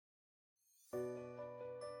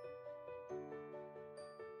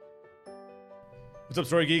What's up,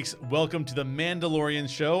 Story Geeks? Welcome to the Mandalorian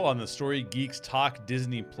show on the Story Geeks Talk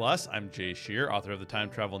Disney Plus. I'm Jay Shear, author of the time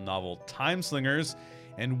travel novel Time Slingers,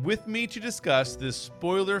 and with me to discuss this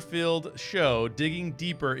spoiler-filled show, digging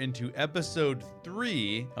deeper into episode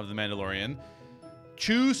 3 of The Mandalorian,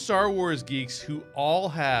 two Star Wars geeks who all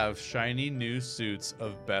have shiny new suits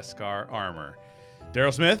of Beskar armor.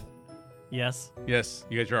 Daryl Smith? Yes. Yes,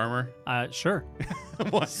 you got your armor? Sure.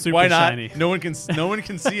 Super Why not? Shiny. No one can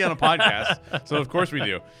see on a podcast, so of course we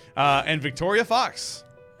do. And Victoria Fox.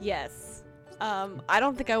 Yes. I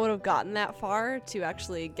don't think I would have gotten that far to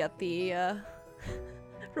actually get the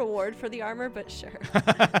reward for the armor, but sure.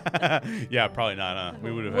 Yeah, probably not.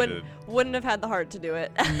 We would have wouldn't have had the heart to do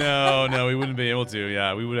it. No, we wouldn't be able to.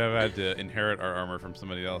 Yeah, we would have had to inherit our armor from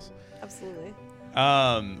somebody else. Absolutely.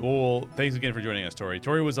 Well, thanks again for joining us, Tori.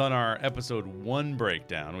 Tori was on our episode 1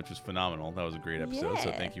 breakdown, which was phenomenal. That was a great episode,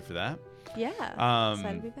 so thank you for that. Yeah,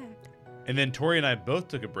 excited to be back. And then Tori and I both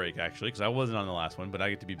took a break, actually, because I wasn't on the last one, but I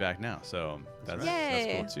get to be back now, so that's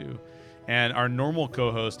cool, too. And our normal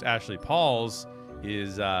co-host, Ashley Pauls,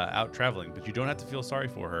 is out traveling, but you don't have to feel sorry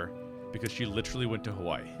for her because she literally went to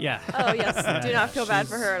Hawaii. Yeah. Oh, yes. Do not feel bad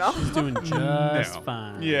for her at all. She's doing just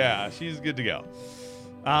fine. Yeah, she's good to go.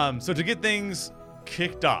 So to get things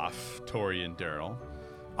kicked off, Tori and Daryl,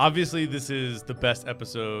 obviously this is the best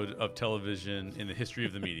episode of television in the history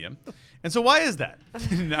of the medium. And so why is that?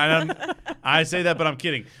 I say that, but I'm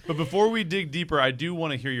kidding. But before we dig deeper, I do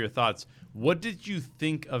want to hear your thoughts. What did you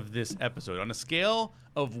think of this episode? On a scale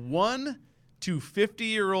of 1 to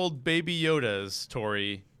 50-year-old Baby Yodas,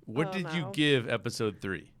 Tori, what did you give episode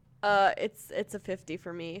 3? It's a 50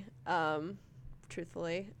 for me.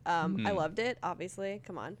 Truthfully, I loved it. Obviously,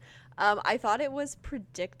 come on. I thought it was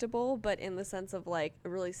predictable, but in the sense of like a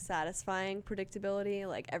really satisfying predictability.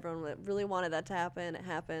 Like everyone really wanted that to happen. It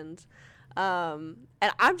happened, and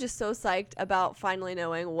I'm just so psyched about finally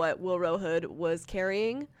knowing what Will Hood was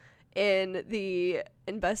carrying in the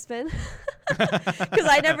investment. Because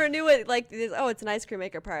I never knew it. Like, it's an ice cream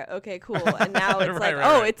maker part. Okay, cool. And now it's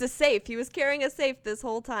right. It's a safe. He was carrying a safe this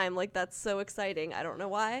whole time. Like, that's so exciting. I don't know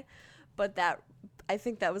why, but I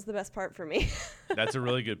think that was the best part for me. That's a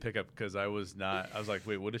really good pickup because I was like,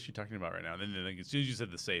 wait, what is she talking about right now? And then as soon as you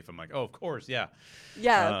said the safe, I'm like, oh, of course, yeah.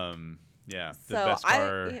 Yeah. Yeah. The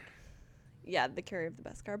Beskar. The carrier of the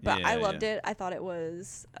Beskar. But I loved it. I thought it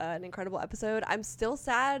was an incredible episode. I'm still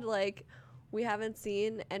sad, like, we haven't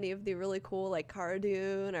seen any of the really cool, like, Cara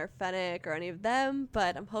Dune or Fennec or any of them,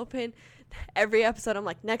 but I'm hoping every episode I'm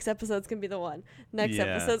like, next episode's going to be the one. Next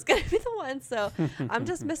episode's going to be the one. So I'm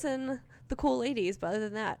just missing the cool ladies, but other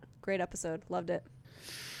than that, great episode. Loved it.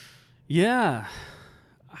 Yeah.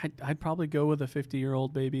 I'd probably go with a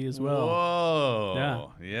 50-year-old baby as well.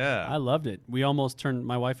 Whoa. Yeah. I loved it.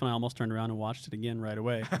 My wife and I almost turned around and watched it again right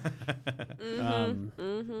away.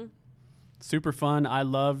 Super fun. I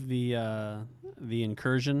love the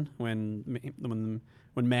incursion when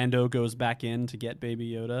Mando goes back in to get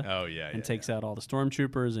Baby Yoda. Oh, yeah. And takes out all the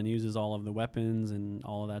stormtroopers and uses all of the weapons and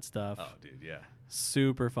all of that stuff. Oh, dude, yeah.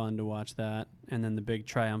 Super fun to watch that. And then the big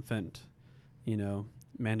triumphant,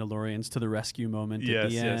 Mandalorians to the rescue moment at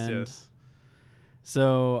the end. Yes.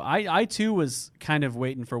 So I too was kind of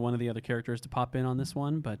waiting for one of the other characters to pop in on this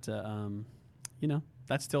one, but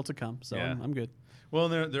that's still to come. So I'm good. Well,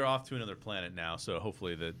 they're off to another planet now, so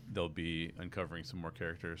hopefully that they'll be uncovering some more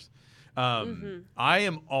characters. I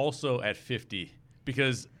am also at 50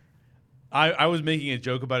 because I was making a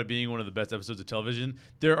joke about it being one of the best episodes of television.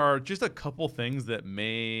 There are just a couple things that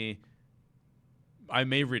I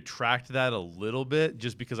may retract that a little bit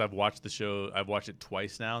just because I've watched the show. I've watched it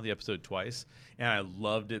twice now, the episode twice, and I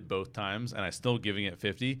loved it both times, and I'm still giving it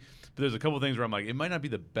 50. But there's a couple things where I'm like, it might not be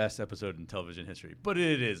the best episode in television history, but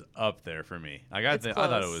it is up there for me. I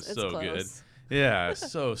thought it was so good. Yeah,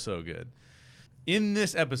 so good. In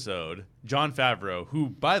this episode, Jon Favreau, who,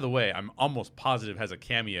 by the way, I'm almost positive has a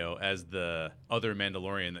cameo as the other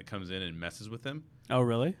Mandalorian that comes in and messes with him. Oh,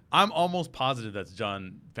 really? I'm almost positive that's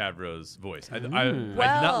Jon Favreau's voice. I did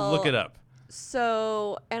not look it up.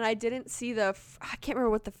 So, and I didn't see I can't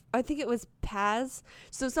remember I think it was Paz.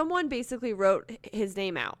 So someone basically wrote his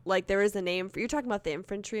name out. Like there is a name you're talking about the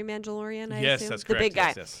infantry Mandalorian, I assume? Yes, that's correct. The big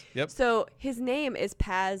guy. Yes. Yep. So his name is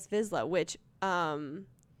Paz Vizsla, which Jon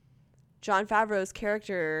Favreau's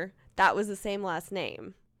character, that was the same last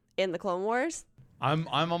name in the Clone Wars. I'm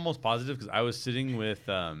almost positive because I was sitting with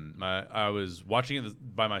I was watching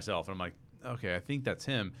it by myself and I'm like, okay, I think that's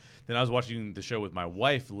him. Then I was watching the show with my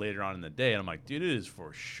wife later on in the day and I'm like, dude, it is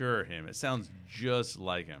for sure him. It sounds just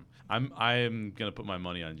like him. I'm gonna put my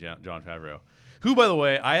money on Jon Favreau. who, by the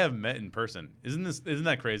way, I have met in person. Isn't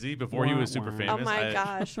that crazy? Before he was super famous. Oh my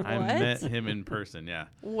gosh, what? I met him in person. Yeah.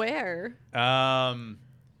 Where?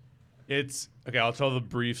 It's okay. I'll tell the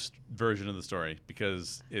brief version of the story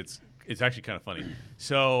because it's actually kind of funny.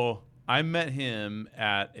 So I met him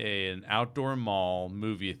at an outdoor mall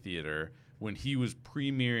movie theater when he was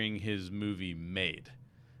premiering his movie Made.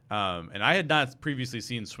 And I had not previously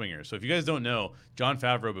seen Swingers. So if you guys don't know, Jon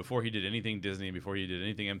Favreau, before he did anything Disney, before he did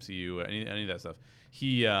anything MCU, any of that stuff,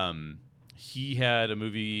 he had a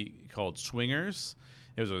movie called Swingers.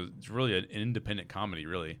 It's really an independent comedy,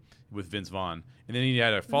 really, with Vince Vaughn. And then he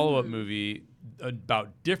had a follow-up movie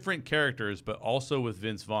about different characters, but also with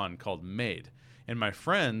Vince Vaughn called Made. And my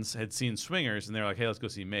friends had seen Swingers, and they were like, hey, let's go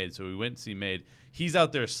see Made. So we went to see Made. He's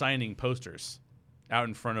out there signing posters out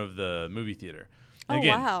in front of the movie theater. And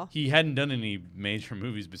again, wow. He hadn't done any major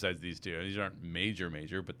movies besides these two. These aren't major,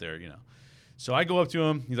 but they're, So I go up to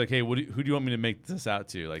him. He's like, hey, who do you want me to make this out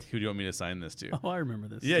to? Like, who do you want me to sign this to? Oh, I remember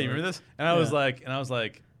this. Yeah, you remember this? And I was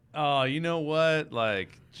like, oh, you know what?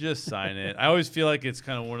 Like, just sign it. I always feel like it's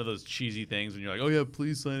kind of one of those cheesy things when you're like, oh yeah,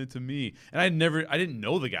 please sign it to me. And I didn't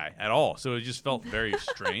know the guy at all, so it just felt very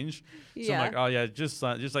strange. So I'm like, oh yeah, just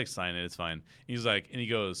sign it. It's fine. He's like, and he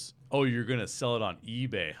goes, oh, you're gonna sell it on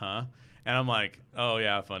eBay, huh? And I'm like, oh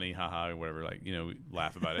yeah, funny, haha, whatever. Like, we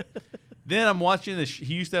laugh about it. Then I'm watching this.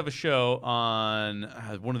 He used to have a show on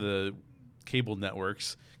one of the cable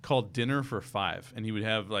networks called Dinner for Five, and he would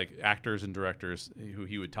have like actors and directors who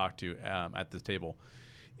he would talk to at this table,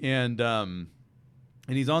 and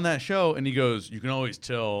he's on that show, and he goes, you can always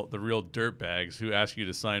tell the real dirtbags who ask you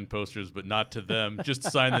to sign posters, but not to them, just to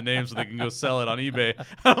sign the name so they can go sell it on eBay.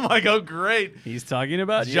 I'm like, oh great, he's talking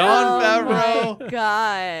about Jon Favreau. Oh my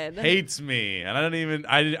God, hates me, and I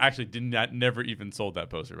never even sold that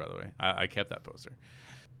poster. By the way, I kept that poster.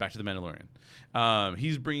 Back to the Mandalorian.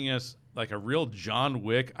 He's bringing us like a real John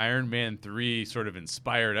Wick, Iron Man 3 sort of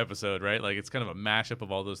inspired episode, right? Like it's kind of a mashup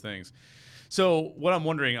of all those things. So what I'm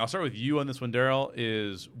wondering, I'll start with you on this one, Daryl,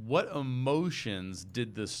 is what emotions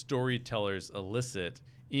did the storytellers elicit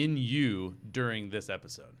in you during this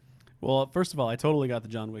episode? Well, first of all, I totally got the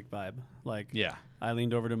John Wick vibe. Like, yeah. I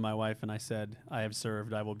leaned over to my wife and I said, I have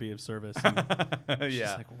served, I will be of service. And she's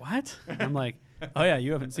like, what? And I'm like, oh yeah,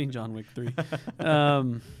 you haven't seen John Wick 3.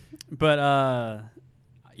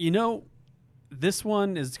 This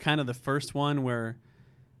one is kind of the first one where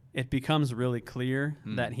it becomes really clear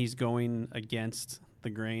that he's going against the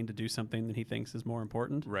grain to do something that he thinks is more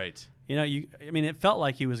important. Right. It felt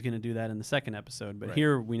like he was going to do that in the second episode, but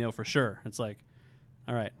here we know for sure. It's like,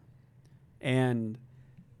 all right. And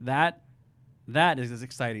that is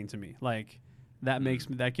exciting to me. Like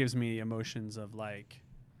that gives me emotions of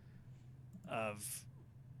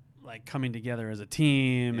coming together as a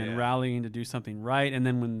team and rallying to do something right. And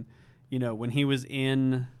then when he was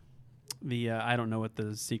in the I don't know what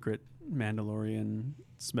the secret Mandalorian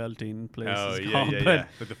smelting place is called, but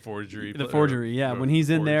the forgery. The forgery, yeah. When he's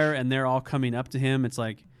in there and they're all coming up to him, it's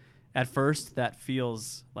like at first that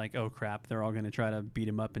feels like, oh crap, they're all going to try to beat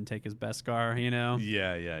him up and take his Beskar,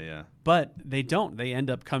 Yeah. But they don't. They end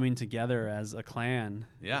up coming together as a clan.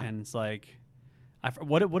 Yeah. And it's like,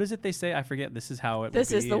 what is it they say? I forget. This is how it.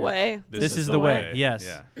 This is the way. This is the way. Yes.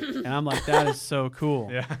 Yeah. And I'm like, that is so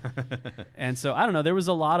cool. Yeah. And so I don't know. There was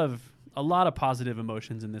a lot of positive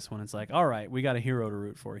emotions in this one. It's like, all right, we got a hero to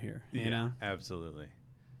root for here. You know? Absolutely.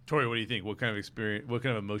 Tori, what do you think? What kind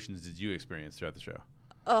of emotions did you experience throughout the show?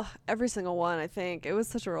 Oh, every single one, I think. It was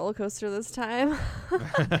such a roller coaster this time.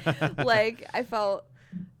 Like, I felt,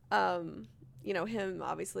 him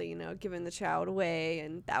obviously, giving the child away,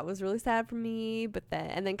 and that was really sad for me. But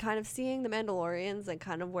then kind of seeing the Mandalorians and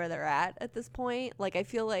kind of where they're at this point. Like, I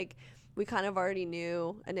feel like we kind of already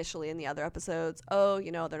knew initially in the other episodes, they're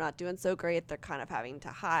not doing so great. They're kind of having to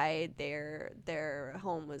hide. Their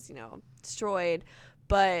home was, destroyed.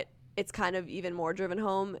 But it's kind of even more driven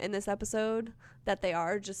home in this episode that they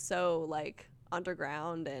are just so like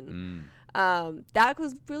underground, and that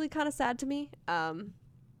was really kind of sad to me.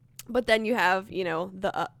 But then you have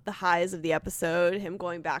the highs of the episode, him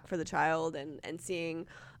going back for the child and seeing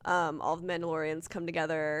all the Mandalorians come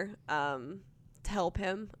together to help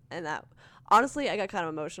him, and that honestly I got kind of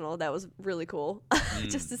emotional. That was really cool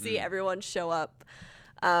just to see everyone show up.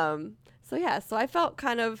 So I felt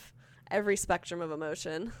kind of every spectrum of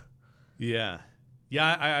emotion. Yeah.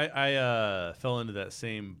 I fell into that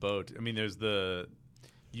same boat. I mean,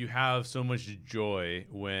 you have so much joy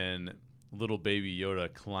when little baby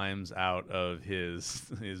Yoda climbs out of his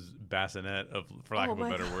bassinet, for lack of a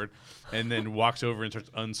better word, and then walks over and starts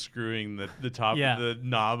unscrewing the top of the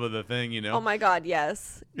knob of the thing, you know? Oh my God,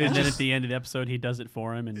 yes. And then at the end of the episode, he does it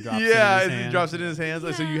for him and drops it in his hands. He drops it in his hands.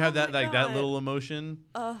 Yeah, so you have that God. little emotion.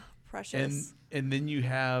 Oh, precious. And then you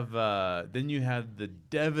have the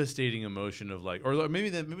devastating emotion of like, or maybe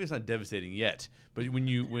it's not devastating yet, but when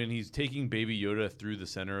he's taking Baby Yoda through the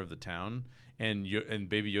center of the town. And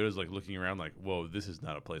Baby Yoda's like looking around like, whoa, this is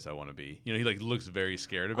not a place I want to be. You know, he like looks very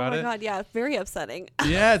scared about it. Oh my God, yeah, very upsetting.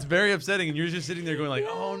 Yeah, it's very upsetting. And you're just sitting there going like,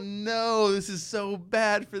 oh no, this is so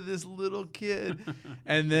bad for this little kid.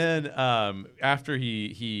 And then after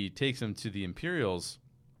he takes him to the Imperials,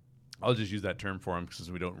 I'll just use that term for him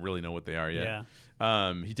because we don't really know what they are yet.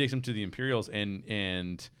 Yeah. He takes him to the Imperials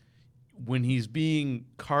and when he's being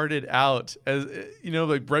carted out, as you know,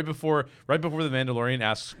 like right before the Mandalorian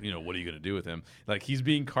asks, you know, what are you gonna do with him? Like he's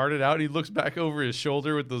being carted out, he looks back over his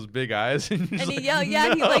shoulder with those big eyes, and he yelled.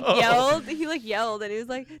 Yeah, he yelled, and he was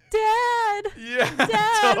like, "Dad, yeah,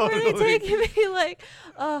 Dad, totally. where are they taking me?" Like,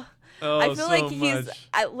 I feel so like he's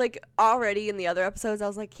much. like already in the other episodes. I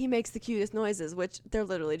was like, he makes the cutest noises, which they're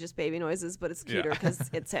literally just baby noises, but it's cuter because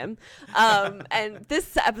it's him. And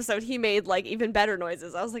this episode, he made like even better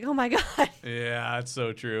noises. I was like, oh my God. Yeah, that's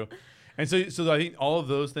so true. And so I think all of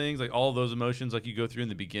those things, like all of those emotions, like you go through in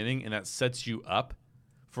the beginning, and that sets you up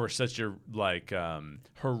for such a like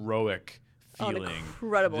heroic feeling. An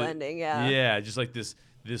incredible ending. Yeah. Yeah, just like this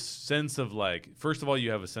sense of like, first of all, you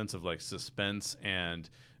have a sense of like suspense and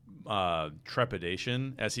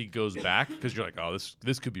trepidation as he goes back, because you're like, oh,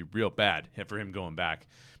 this could be real bad for him going back.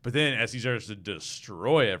 But then as he starts to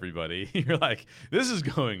destroy everybody, you're like, this is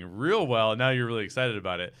going real well. Now you're really excited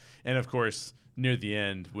about it. And of course, near the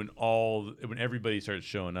end, when everybody starts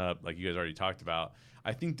showing up, like you guys already talked about,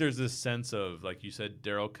 I think there's this sense of, like you said,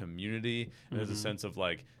 Daryl, community. And there's a sense of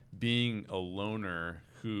like being a loner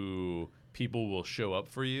who people will show up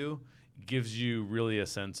for you. Gives you really a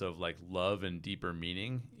sense of like love and deeper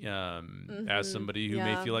meaning as somebody who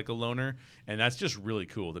may feel like a loner, and that's just really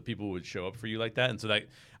cool that people would show up for you like that. And so that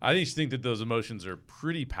I just think that those emotions are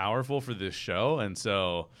pretty powerful for this show, and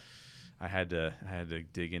so I had to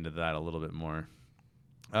dig into that a little bit more.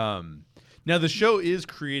 Now the show is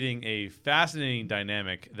creating a fascinating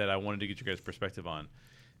dynamic that I wanted to get your guys' perspective on.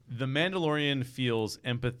 The Mandalorian feels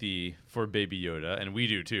empathy for Baby Yoda, and we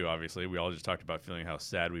do too, obviously. We all just talked about feeling how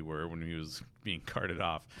sad we were when he was being carted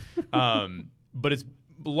off. But it's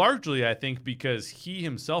largely, I think, because he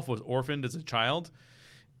himself was orphaned as a child,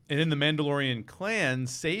 and then the Mandalorian clan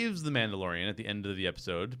saves the Mandalorian at the end of the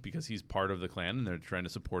episode because he's part of the clan, and they're trying to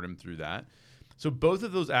support him through that. So both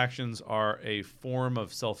of those actions are a form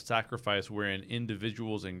of self-sacrifice wherein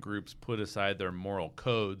individuals and groups put aside their moral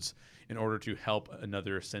codes in order to help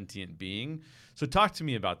another sentient being. So talk to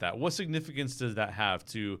me about that. What significance does that have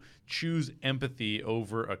to choose empathy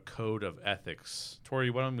over a code of ethics? Tori,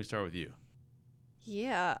 why don't we start with you?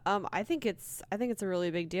 Yeah, I think it's a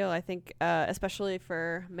really big deal. I think especially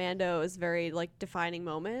for Mando is very like defining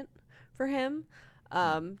moment for him.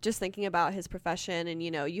 Just thinking about his profession, and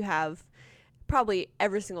you know, you have probably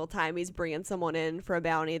every single time he's bringing someone in for a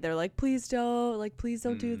bounty, they're like, please don't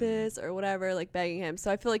do this or whatever, like begging him. So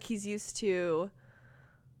I feel like he's used to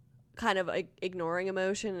kind of like ignoring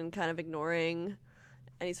emotion and kind of ignoring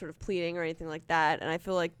any sort of pleading or anything like that. And I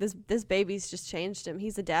feel like this baby's just changed him.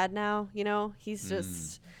 He's a dad now, you know, he's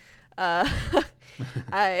just,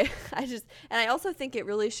 I also think it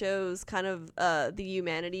really shows kind of the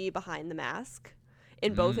humanity behind the mask.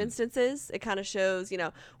 In both instances, it kind of shows, you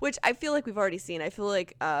know, which I feel like we've already seen. I feel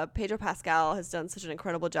like Pedro Pascal has done such an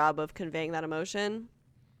incredible job of conveying that emotion.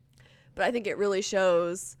 But I think it really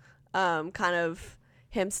shows kind of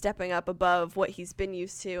him stepping up above what he's been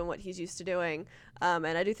used to and what he's used to doing. And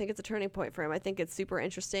I do think it's a turning point for him. I think it's super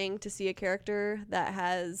interesting to see a character that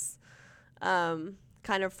has kind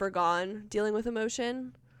of forgone dealing with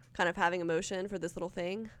emotion, kind of having emotion for this little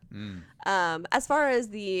thing. As far as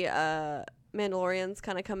the Mandalorians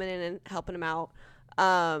kind of coming in and helping him out,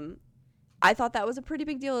 I thought that was a pretty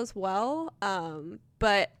big deal as well,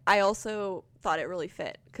 but I also thought it really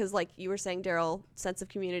fit because, like you were saying, Daryl, sense of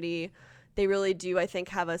community, they really do, I think,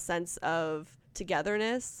 have a sense of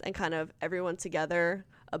togetherness and kind of everyone together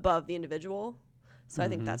above the individual. So I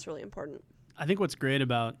think that's really important. I think what's great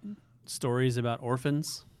about stories about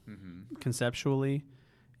orphans conceptually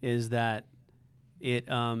is that it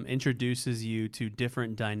introduces you to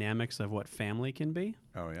different dynamics of what family can be.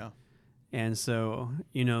 Oh, yeah. And so,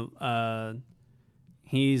 you know,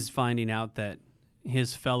 he's finding out that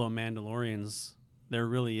his fellow Mandalorians, there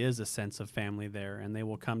really is a sense of family there, and they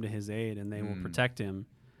will come to his aid and they will protect him.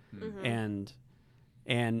 and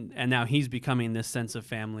now he's becoming this sense of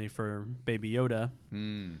family for Baby Yoda.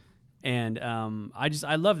 And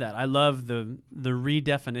I love that. I love the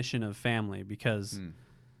redefinition of family because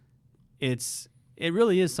it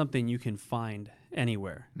really is something you can find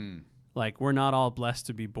anywhere. Like, we're not all blessed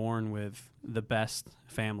to be born with the best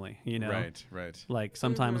family, you know? Right. Like,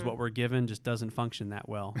 sometimes what we're given just doesn't function that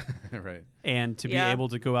well. Right. And to be able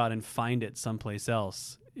to go out and find it someplace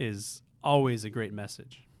else is always a great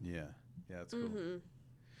message. Yeah, that's cool.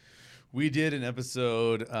 We did an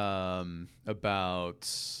episode about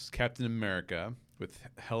Captain America with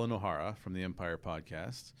Helen O'Hara from the Empire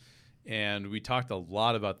podcast. And we talked a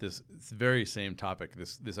lot about this very same topic,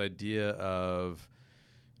 this idea of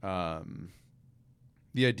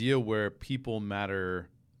the idea where people matter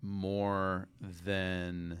more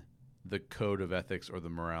than the code of ethics or the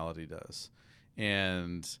morality does.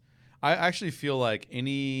 And I actually feel like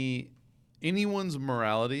anyone's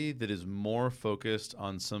morality that is more focused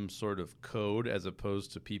on some sort of code as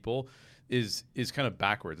opposed to people is kind of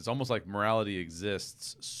backwards. It's almost like morality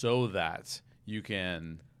exists so that you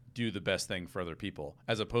can do the best thing for other people,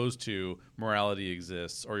 as opposed to morality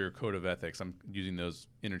exists or your code of ethics. I'm using those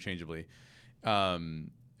interchangeably.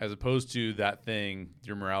 As opposed to that thing,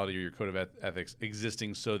 your morality or your code of ethics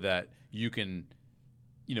existing so that you can,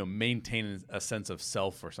 maintain a sense of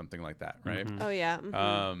self or something like that, right? Oh, yeah.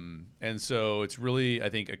 And so it's really, I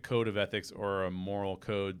think, a code of ethics or a moral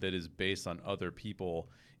code that is based on other people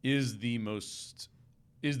is the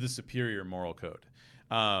superior moral code.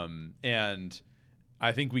 And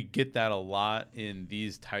I think we get that a lot in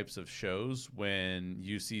these types of shows when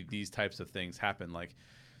you see these types of things happen. Like,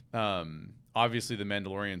 obviously, the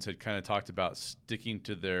Mandalorians had kind of talked about sticking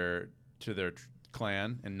to their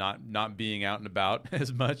clan and not being out and about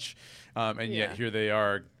as much, and yet here they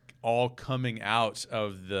are, all coming out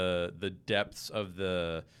of the depths of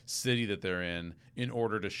the city that they're in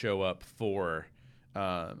order to show up for.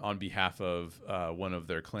 On behalf of one of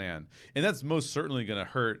their clan. And that's most certainly going to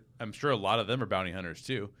hurt. I'm sure a lot of them are bounty hunters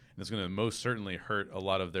too. And it's going to most certainly hurt a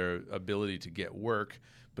lot of their ability to get work,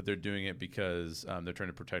 but they're doing it because they're trying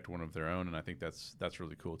to protect one of their own. And I think that's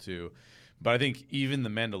really cool too. But I think even the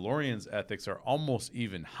Mandalorian's ethics are almost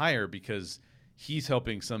even higher because he's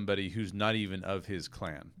helping somebody who's not even of his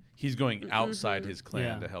clan. He's going outside his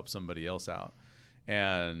clan to help somebody else out.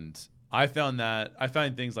 And I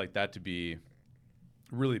find things like that to be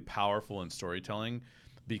really powerful in storytelling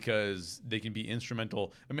because they can be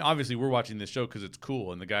instrumental. I mean, obviously we're watching this show because it's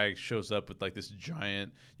cool, and the guy shows up with like this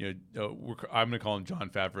giant, I'm going to call him Jon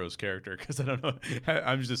Favreau's character because I don't know.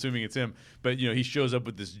 I'm just assuming it's him. But, he shows up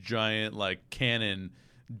with this giant like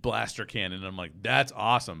blaster cannon. And I'm like, that's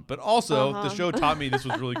awesome. But also the show taught me this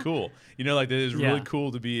was really cool. Like it is really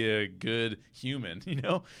cool to be a good human,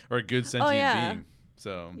 or a good sentient being.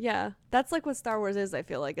 So yeah, that's like what Star Wars is. I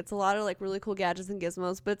feel like it's a lot of like really cool gadgets and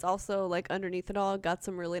gizmos, but it's also like underneath it all got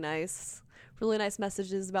some really nice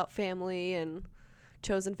messages about family and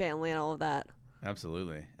chosen family and all of that.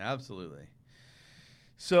 Absolutely.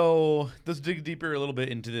 So let's dig deeper a little bit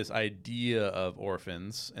into this idea of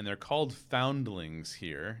orphans, and they're called foundlings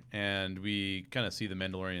here, and we kind of see the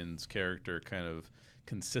Mandalorian's character kind of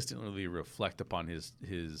consistently reflect upon his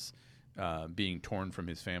being torn from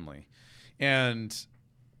his family. And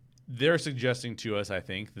they're suggesting to us, I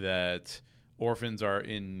think, that orphans are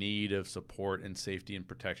in need of support and safety and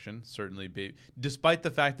protection, certainly, despite the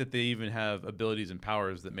fact that they even have abilities and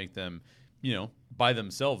powers that make them, by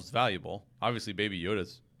themselves valuable. Obviously, Baby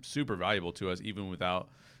Yoda's super valuable to us, even without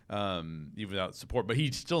support. But he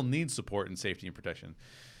still needs support and safety and protection.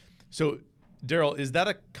 So, Daryl, is that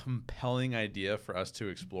a compelling idea for us to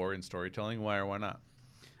explore in storytelling? Why or why not?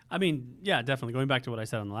 I mean, yeah, definitely. Going back to what I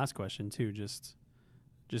said on the last question, too, just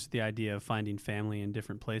the idea of finding family in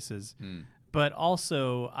different places. But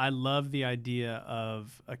also, I love the idea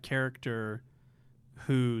of a character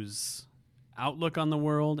whose outlook on the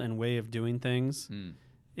world and way of doing things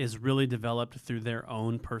is really developed through their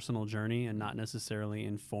own personal journey and not necessarily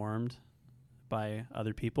informed by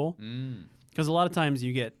other people. Because a lot of times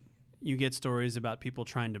you get stories about people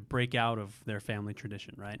trying to break out of their family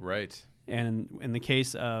tradition, right? Right. And in the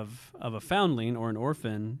case of a foundling or an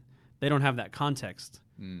orphan, they don't have that context.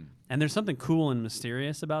 And there's something cool and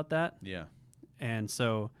mysterious about that. Yeah. And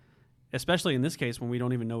so, especially in this case, when we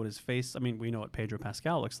don't even know what his face, I mean, we know what Pedro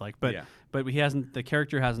Pascal looks like, but the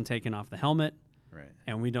character hasn't taken off the helmet. Right.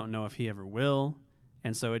 And we don't know if he ever will.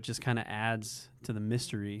 And so it just kind of adds to the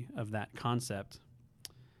mystery of that concept.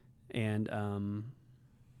 And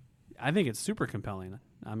I think it's super compelling.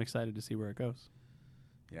 I'm excited to see where it goes.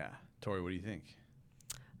 Yeah. Tori, what do you think?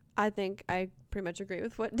 I think I pretty much agree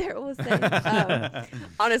with what Daryl was saying.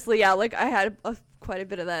 Honestly, yeah, like I had quite a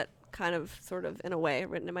bit of that kind of sort of in a way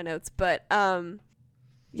written in my notes. But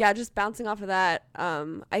yeah, just bouncing off of that,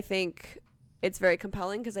 I think it's very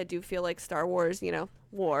compelling because I do feel like Star Wars,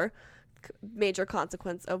 war, major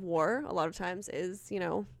consequence of war a lot of times is,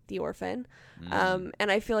 the orphan.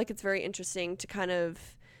 And I feel like it's very interesting to kind of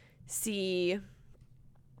see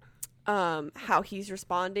how he's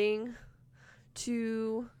responding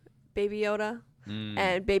to Baby Yoda.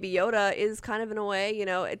 And Baby Yoda is kind of in a way,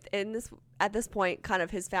 at this point kind of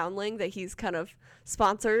his foundling that he's kind of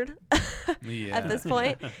sponsored at this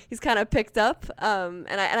point. He's kind of picked up. And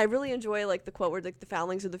I really enjoy like the quote where like the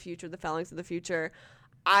foundlings of the future.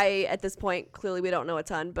 At this point, clearly we don't know a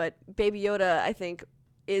ton, but Baby Yoda, I think,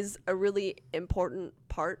 is a really important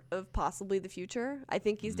part of possibly the future. I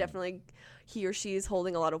think he's definitely, he or she is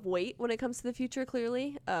holding a lot of weight when it comes to the future,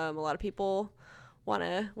 clearly. A lot of people want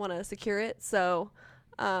to secure it. So,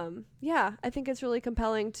 yeah, I think it's really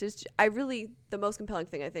compelling the most compelling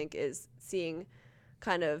thing I think is seeing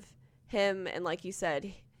kind of him and, like you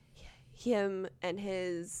said, him and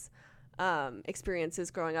his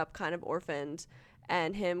experiences growing up kind of orphaned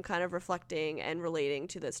and him kind of reflecting and relating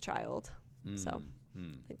to this child. So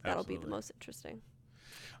I think that'll be the most interesting.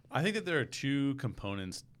 I think that there are two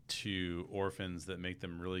components to orphans that make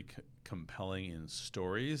them really compelling in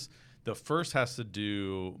stories. The first has to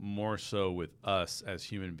do more so with us as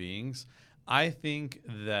human beings. I think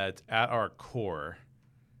that at our core,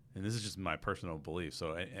 and this is just my personal belief,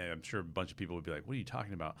 so I'm sure a bunch of people would be like, what are you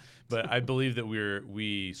talking about? But I believe that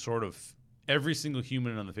we sort of, every single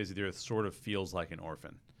human on the face of the earth sort of feels like an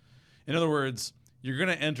orphan. In other words, you're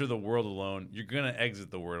going to enter the world alone. You're going to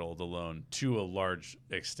exit the world alone to a large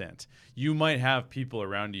extent. You might have people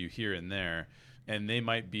around you here and there, and they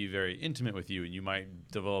might be very intimate with you, and you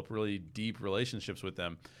might develop really deep relationships with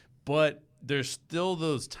them. But there's still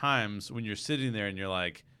those times when you're sitting there and you're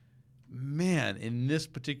like, man, in this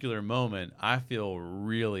particular moment, I feel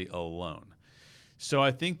really alone. So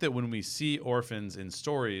I think that when we see orphans in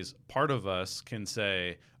stories, part of us can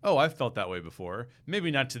say, oh, I've felt that way before.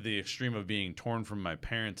 Maybe not to the extreme of being torn from my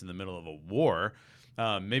parents in the middle of a war.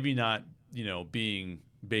 Maybe not, being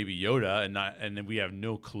Baby Yoda and then we have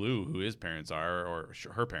no clue who his parents are or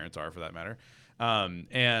her parents are for that matter.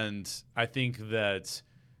 And I think that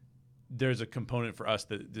there's a component for us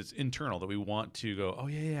that's internal that we want to go, oh,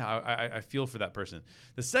 yeah, I feel for that person.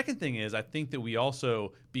 The second thing is I think that we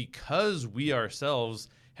also, because we ourselves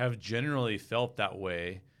have generally felt that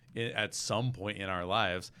way at some point in our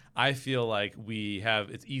lives, I feel like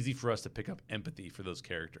it's easy for us to pick up empathy for those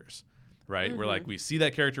characters, right? Mm-hmm. We're like, we see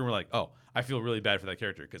that character and we're like, oh, I feel really bad for that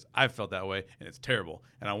character because I've felt that way and it's terrible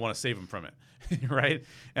and I want to save him from it, right?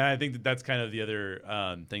 And I think that's kind of the other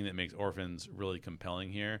thing that makes Orphans really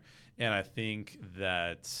compelling here. And I think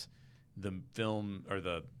that the film or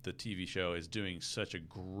the TV show is doing such a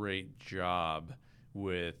great job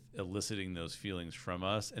with eliciting those feelings from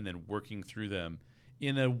us and then working through them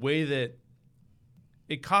in a way that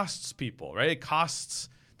it costs people, right? It costs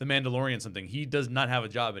the Mandalorian something. He does not have a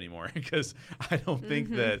job anymore because I don't think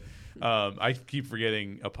that I keep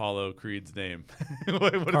forgetting Apollo Creed's name.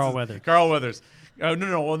 Carl Weathers. Carl Weathers. Oh,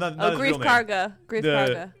 no. Well, not his Grief real name. Karga. Grief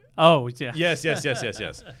Karga. Oh, yeah. Yes.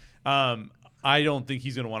 I don't think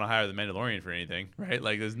he's going to want to hire the Mandalorian for anything, right?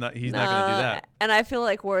 Like, he's not going to do that. And I feel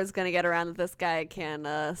like word's going to get around that this guy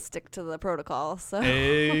can stick to the protocol. So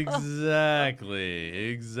Exactly.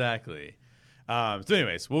 So,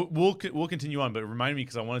 anyways, we'll continue on, but remind me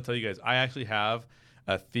because I want to tell you guys I actually have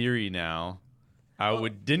a theory now.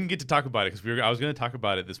 Didn't get to talk about it because I was going to talk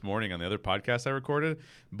about it this morning on the other podcast I recorded,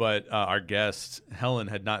 but our guest Helen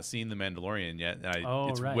had not seen The Mandalorian yet.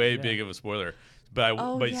 It's way big of a spoiler. But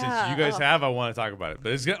since you guys have, I want to talk about it.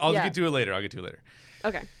 But I'll get to it later.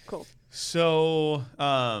 Okay, cool. So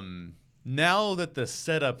now that the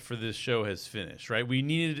setup for this show has finished, right? We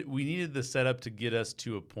needed the setup to get us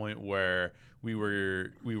to a point where we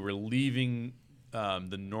were leaving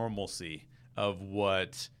the normalcy of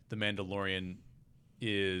what the Mandalorian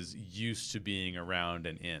is used to being around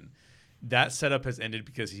and in. That setup has ended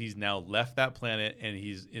because he's now left that planet and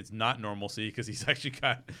it's not normalcy because he's actually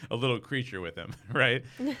got a little creature with him, right?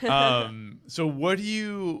 So what do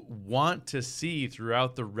you want to see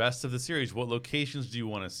throughout the rest of the series? What locations do you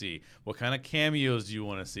want to see? What kind of cameos do you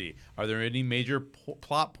want to see? Are there any major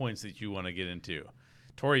plot points that you want to get into?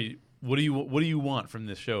 Tori, what do you want from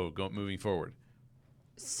this show moving forward?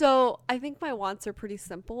 So I think my wants are pretty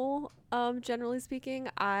simple. Generally speaking,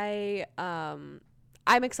 I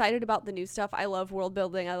I'm excited about the new stuff. I love world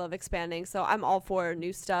building. I love expanding. So I'm all for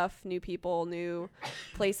new stuff, new people, new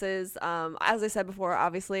places. As I said before,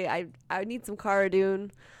 obviously I need some Cara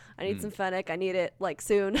Dune. I need some Fennec. I need it like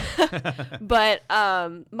soon. But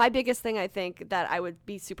my biggest thing I think that I would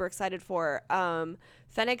be super excited for,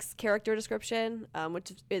 Fennec's character description,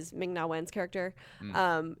 which is Ming-Na Wen's character,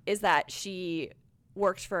 is that she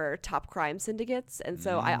worked for top crime syndicates. And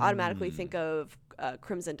so I automatically think of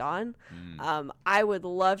Crimson Dawn. I would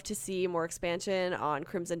love to see more expansion on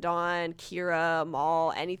Crimson Dawn, Kira,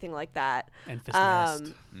 Maul, anything like that. Enfys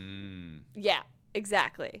Nest. Yeah,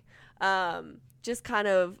 exactly. Just kind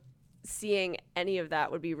of seeing any of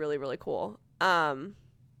that would be really, really cool.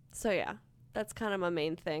 So yeah, that's kind of my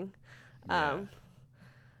main thing.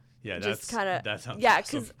 Yeah, just kind of that sounds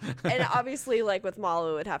because awesome. And obviously like with Maul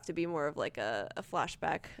it would have to be more of like a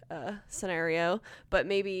flashback scenario, but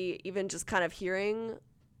maybe even just kind of hearing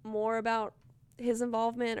more about his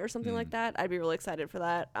involvement or something like that. I'd be really excited for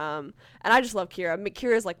that. And I just love Kira.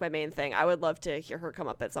 Kira is like my main thing. I would love to hear her come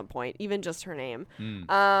up at some point, even just her name.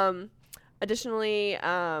 Additionally,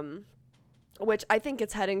 which I think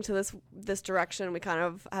it's heading to this direction. We kind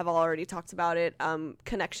of have already talked about it.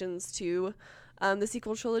 Connections to the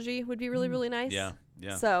sequel trilogy would be really, really nice. Yeah.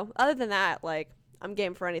 So other than that, like, I'm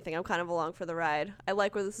game for anything. I'm kind of along for the ride. I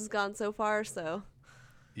like where this has gone so far, so.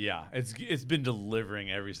 Yeah, it's been delivering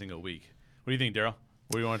every single week. What do you think, Daryl?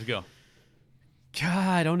 Where do you want it to go? God,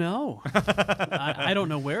 I don't know. I don't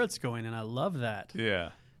know where it's going, and I love that. Yeah.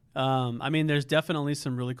 I mean, there's definitely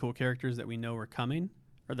some really cool characters that we know are coming,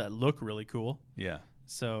 or that look really cool. Yeah.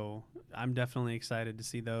 So I'm definitely excited to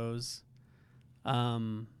see those.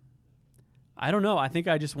 I don't know. I think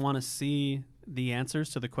I just want to see the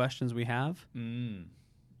answers to the questions we have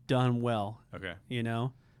done well. Okay. You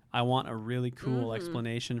know, I want a really cool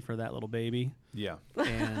explanation for that little baby. Yeah.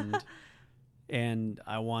 And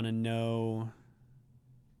I want to know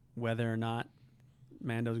whether or not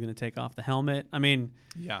Mando's going to take off the helmet. I mean,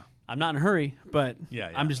 yeah, I'm not in a hurry, but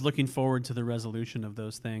yeah. I'm just looking forward to the resolution of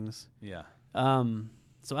those things. Yeah.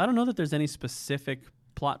 So I don't know that there's any specific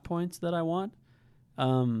plot points that I want,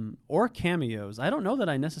 or cameos. I don't know that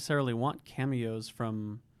I necessarily want cameos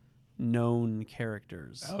from known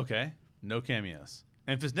characters. Okay. No cameos.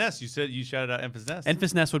 Enfys Nest. You said you shouted out Enfys Nest.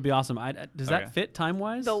 Enfys Nest would be awesome. Does that fit time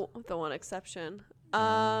wise? The one exception.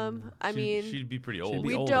 I mean, she'd be pretty old.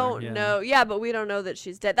 we older, don't yeah. know. Yeah, but we don't know that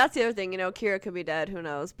she's dead. That's the other thing. You know, Kira could be dead. Who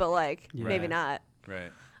knows? But like, maybe not.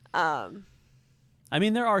 Right. I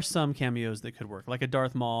mean, there are some cameos that could work, like a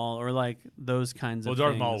Darth Maul or like those kinds of things. Well,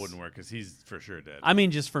 Darth Maul wouldn't work because he's for sure dead. I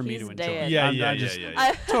mean, just for me He's to enjoy. dead.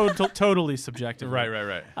 Yeah. Totally subjective.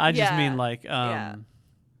 Right. I just Yeah. mean like,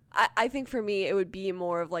 I think for me, it would be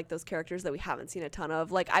more of like those characters that we haven't seen a ton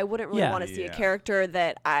of. Like, I wouldn't really want to see a character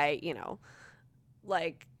that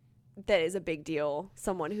like, that is a big deal.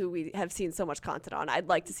 Someone who we have seen so much content on. I'd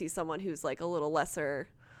like to see someone who's like a little lesser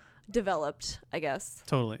developed, I guess.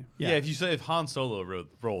 Totally. Yeah. If Han Solo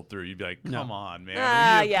rolled through, you'd be like, come on,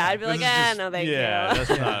 man. Yeah, I'd be like, no, thank you. Yeah, that's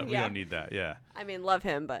not. We don't need that. Yeah. I mean, love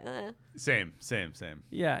him, but. Same.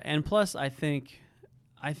 Yeah, and plus, I think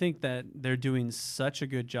that they're doing such a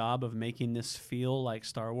good job of making this feel like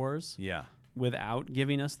Star Wars. Yeah. Without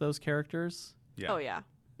giving us those characters. Yeah. Oh yeah.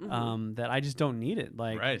 That I just don't need it.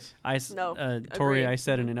 Like, right. Tori, I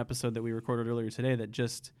said in an episode that we recorded earlier today that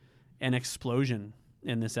just an explosion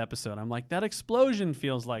in this episode. I'm like, that explosion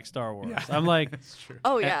feels like Star Wars. Yeah. I'm like, that's true.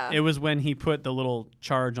 Oh yeah. It was when he put the little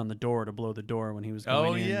charge on the door to blow the door when he was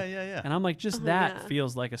going in. Yeah. And I'm like, just that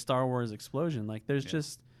feels like a Star Wars explosion. Like, there's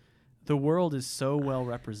just, the world is so well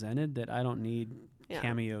represented that I don't need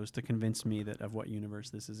cameos to convince me that of what universe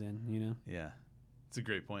this is in, you know? Yeah. It's a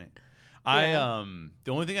great point. The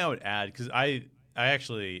only thing I would add, because I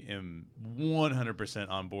actually am 100%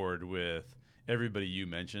 on board with everybody you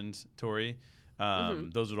mentioned, Tori.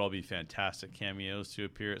 Those would all be fantastic cameos to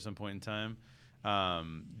appear at some point in time.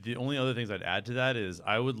 The only other things I'd add to that is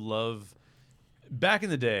I would love, back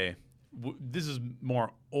in the day, this is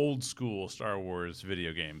more old school Star Wars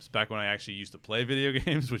video games. Back when I actually used to play video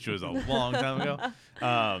games, which was a long time ago.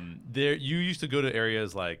 You used to go to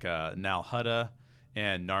areas like Nal Hutta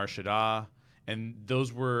and Nar Shaddaa, and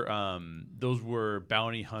those were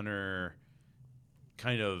bounty hunter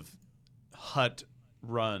kind of hut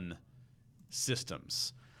run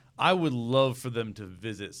systems. I would love for them to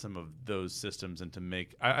visit some of those systems and to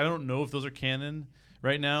make. I don't know if those are canon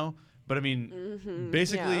right now, but I mean,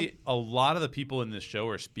 basically, a lot of the people in this show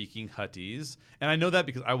are speaking Huttese, and I know that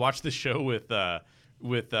because I watched the show with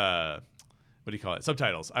what do you call it?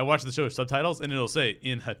 Subtitles. I watch the show with subtitles, and it'll say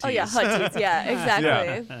in Huttese. Oh yeah, Huttese. Yeah,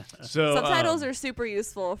 exactly. Yeah. So subtitles are super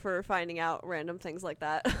useful for finding out random things like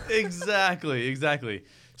that. Exactly.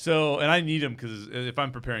 So, and I need them because if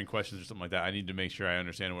I'm preparing questions or something like that, I need to make sure I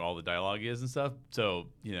understand what all the dialogue is and stuff. So,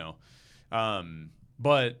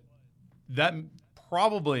 but that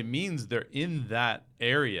probably means they're in that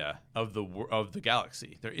area of the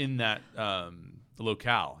galaxy. They're in that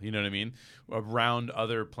locale, you know what I mean, around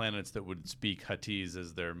other planets that would speak Huttese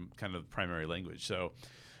as their kind of primary language. So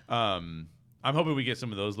I'm hoping we get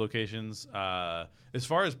some of those locations. As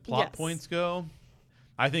far as plot points go,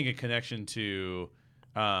 I think a connection to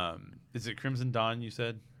is it Crimson Dawn, you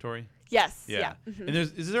said, Tori? Yes. Yeah. Mm-hmm. And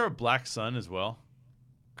is there a Black Sun as well?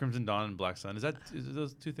 Crimson Dawn and Black Sun. Is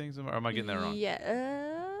those two things, or am I getting that wrong?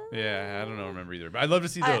 Yeah, I don't remember either. But I'd love to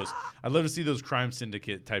see those. I'd love to see those crime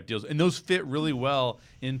syndicate type deals, and those fit really well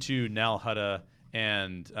into Nal Hutta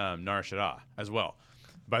and Nar Shaddaa as well.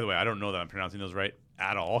 By the way, I don't know that I'm pronouncing those right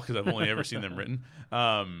at all because I've only ever seen them written.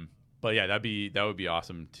 But yeah, that would be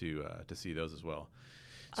awesome to see those as well.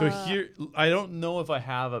 So here, I don't know if I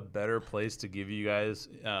have a better place to give you guys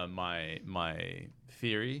my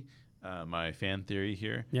theory, my fan theory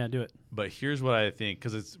here. Yeah, do it. But here's what I think,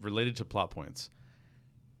 because it's related to plot points.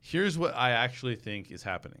 Here's what I actually think is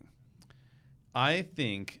happening. I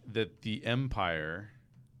think that the Empire,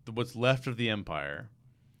 what's left of the Empire,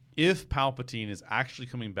 if Palpatine is actually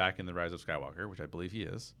coming back in The Rise of Skywalker, which I believe he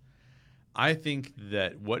is, I think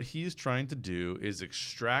that what he's trying to do is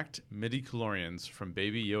extract midi-chlorians from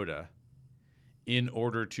Baby Yoda in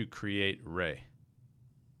order to create Rey.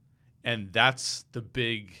 And that's the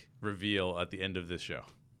big reveal at the end of this show.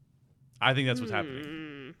 I think that's what's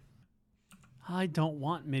happening. I don't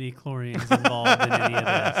want midi-chlorians involved in any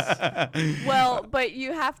of this. Well, but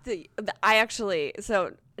you have to.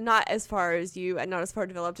 So not as far as you, and not as far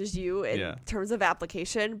developed as you in terms of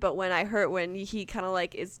application. But when I heard when he kind of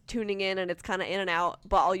like is tuning in and it's kind of in and out,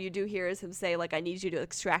 but all you do hear is him say like, "I need you to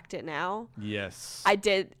extract it now." Yes, I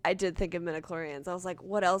did think of midichlorians. I was like,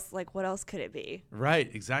 what else? Like, what else could it be? Right,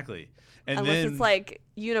 exactly. And unless then, it's like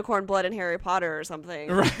unicorn blood in Harry Potter or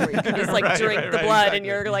something, right, where you can just like drink the blood exactly. and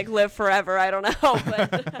you're like live forever. I don't know,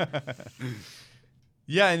 but.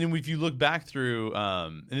 Yeah, and then if you look back through,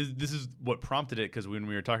 and this is what prompted it, because when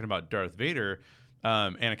we were talking about Darth Vader,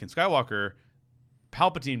 Anakin Skywalker,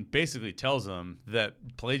 Palpatine basically tells him that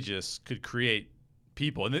Plagueis could create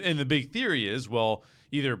people. And the big theory is, well,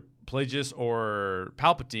 either Plagueis or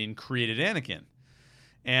Palpatine created Anakin.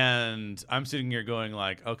 And I'm sitting here going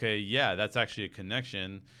like, okay, yeah, that's actually a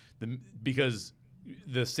connection. Because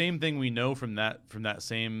the same thing we know from that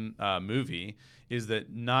same movie is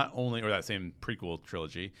that not only, or that same prequel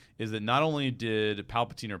trilogy, is that not only did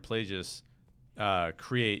Palpatine or Plagueis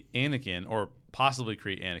create Anakin, or possibly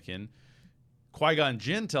create Anakin, Qui-Gon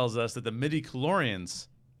Jinn tells us that the midi-chlorians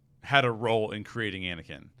had a role in creating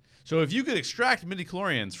Anakin. So if you could extract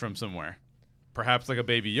midi-chlorians from somewhere, perhaps like a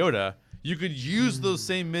Baby Yoda, you could use those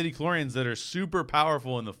same midi-chlorians that are super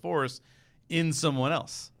powerful in the Force in someone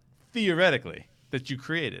else, theoretically, that you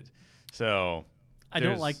created. So I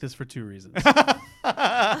don't like this for two reasons.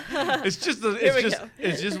 It's just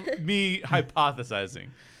me hypothesizing.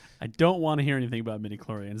 I don't want to hear anything about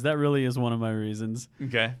midi-chlorians. That really is one of my reasons.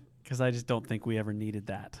 Okay. Because I just don't think we ever needed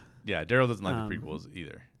that. Yeah, Daryl doesn't like the prequels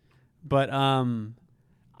either. But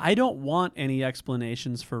I don't want any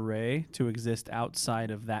explanations for Rey to exist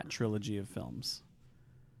outside of that trilogy of films.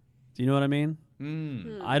 Do you know what I mean?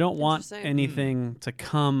 I don't want anything to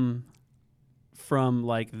come from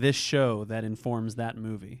like this show that informs that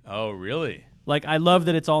movie. Oh, really? Like, I love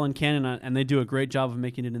that it's all in canon and they do a great job of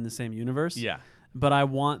making it in the same universe. Yeah. But I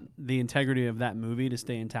want the integrity of that movie to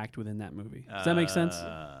stay intact within that movie. Does that make sense?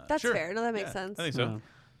 That's sure. fair. No, that makes sense. I think so.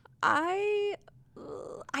 I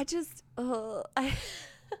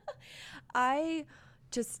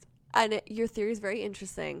just and your theory is very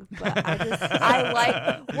interesting, but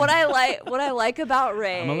what I like about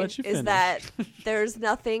Rey is that there's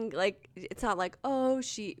nothing like, it's not like,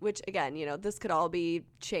 which again, this could all be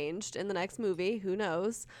changed in the next movie, who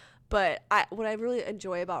knows. But what I really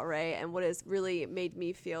enjoy about Rey, and what has really made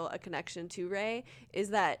me feel a connection to Rey,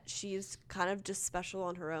 is that she's kind of just special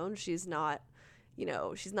on her own. She's not,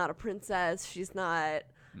 she's not a princess. She's not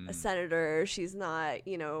a senator. She's not,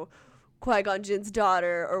 Qui-Gon Jinn's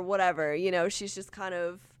daughter or whatever. She's just kind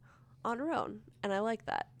of on her own. And I like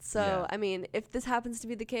that. So, I mean, if this happens to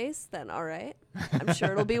be the case, then all right. I'm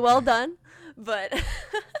sure it'll be well done. But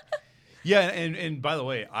yeah, and by the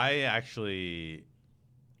way, I actually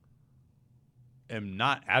am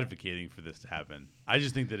not advocating for this to happen. I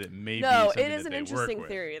just think that it may be No, something it is that an they interesting work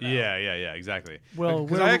with. theory, though. Yeah, exactly. Well,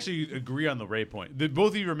 because I actually agree on the Rey point.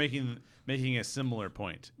 Both of you are making a similar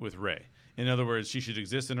point with Rey. In other words, she should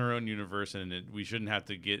exist in her own universe, and we shouldn't have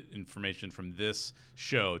to get information from this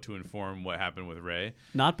show to inform what happened with Rey.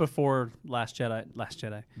 Not before Last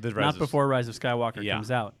Jedi. Not before Rise of Skywalker Yeah.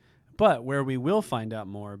 comes out. But where we will find out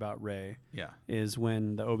more about Rey Yeah. is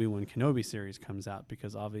when the Obi-Wan Kenobi series comes out,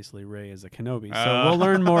 because obviously Rey is a Kenobi. So we'll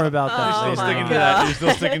learn more about that. Oh You're later sticking on. to that. You're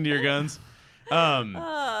still sticking to your guns.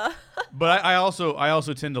 But I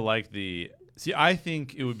also tend to like I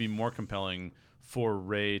think it would be more compelling for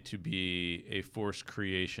Rey to be a Force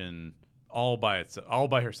creation all by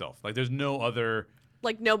herself. Like there's no other.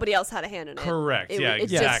 Like nobody else had a hand in it. Correct. It Exactly.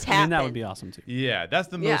 just happened. I mean, that would be awesome too. Yeah, that's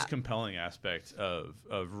the most Yeah. compelling aspect of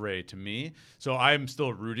Rey to me. So I'm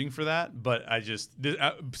still rooting for that, but I just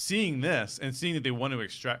seeing this and seeing that they want to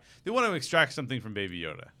extract something from Baby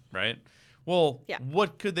Yoda, right? Well, Yeah.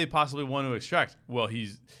 what could they possibly want to extract? Well, he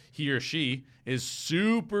or she is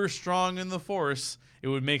super strong in the Force. It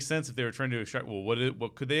would make sense if they were trying to extract. Well,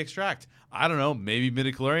 what could they extract? I don't know. Maybe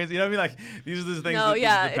midichlorians. You know what I mean? Like these are the things. No, that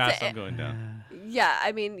yeah, the path I'm going down. Yeah,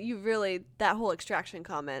 I mean, you really that whole extraction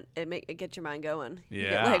comment it gets your mind going. You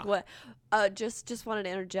get, Yeah. like what? Just wanted to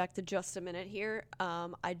interject just a minute here.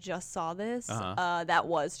 I just saw this. Uh-huh. That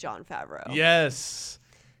was Jon Favreau. Yes,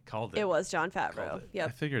 called it. It was Jon Favreau. Called it. I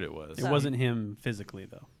Yep. figured it was. It wasn't him physically,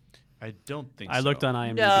 though. I don't think. I looked on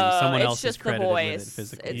IMDb. No, Someone it's else is just the credited with it voice.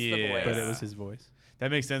 physically, It's the voice. but it was his voice. That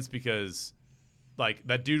makes sense because, like,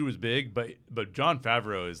 that dude was big, but Jon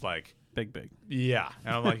Favreau is like Big. yeah,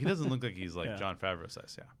 and I'm like, he doesn't look like he's like Yeah. Jon Favreau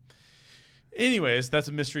size. Yeah. Anyways, that's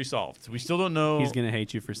a mystery solved. We still don't know. He's gonna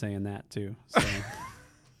hate you for saying that too. So.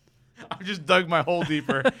 I just dug my hole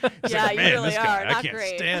deeper. It's Yeah, like, you man, really this guy, are. I Not can't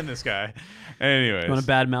great. stand this guy. Anyways, You want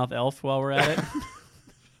to badmouth Elf while we're at it?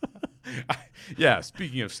 yeah.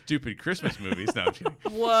 Speaking of stupid Christmas movies, no, I'm kidding.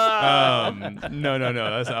 Whoa. No.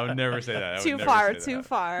 I would never say that. I would Too never far. say Too that.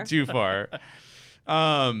 far. Too far.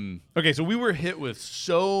 Okay, so we were hit with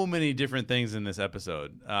so many different things in this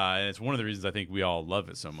episode, and it's one of the reasons I think we all love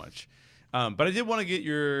it so much. But I did want to get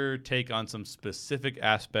your take on some specific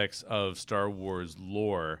aspects of Star Wars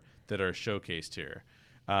lore that are showcased here.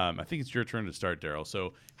 I think it's your turn to start, Daryl.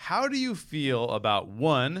 So how do you feel about,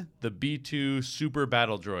 one, the B2 super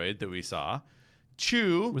battle droid that we saw?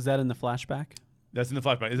 Two, Was that in the flashback? that's in the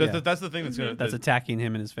flashback. Yeah. That's the thing that's going to... That's attacking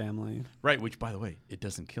him and his family. Right, which, by the way, it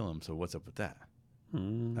doesn't kill him, so what's up with that?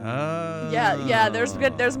 Yeah.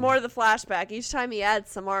 There's more to the flashback. Each time he adds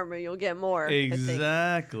some armor, you'll get more. I think.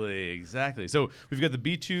 Exactly. So we've got the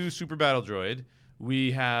B2 super battle droid.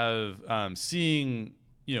 We have seeing,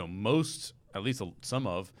 most, at least some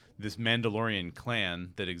of this Mandalorian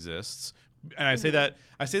clan that exists. And I say that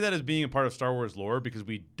as being a part of Star Wars lore because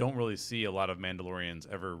we don't really see a lot of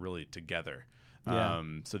Mandalorians ever really together. Yeah.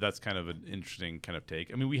 So that's kind of an interesting kind of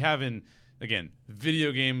take. I mean, we have again,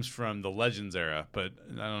 video games from the Legends era, but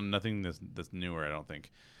nothing that's newer, I don't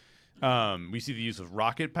think. We see the use of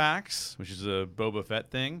rocket packs, which is a Boba Fett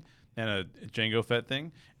thing, and a Jango Fett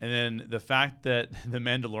thing. And then the fact that the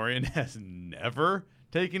Mandalorian has never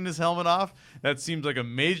taken his helmet off, that seems like a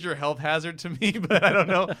major health hazard to me, but I don't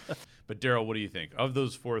know. But Daryl, what do you think? Of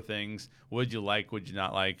those four things, what did you like, what did you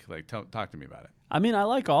not like? Like, talk to me about it. I mean, I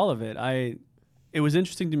like all of it. It was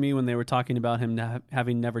interesting to me when they were talking about him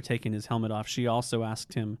having never taken his helmet off. She also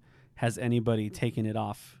asked him, has anybody taken it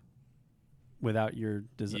off without your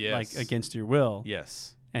like against your will?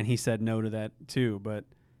 Yes. And he said no to that too. But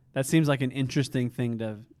that seems like an interesting thing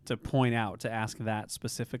to point out, to ask that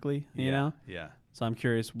specifically, you know? Yeah. So I'm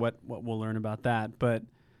curious what we'll learn about that. But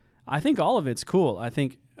I think all of it's cool. I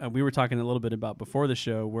think we were talking a little bit about before the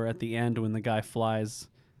show, where at the end when the guy flies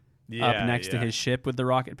up next to his ship with the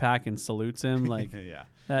rocket pack and salutes him, like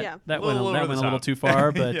that went a little too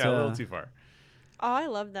far. But yeah, a little too far. Oh, I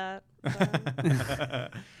love that.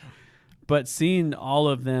 But seeing all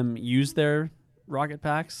of them use their rocket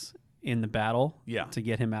packs in the battle to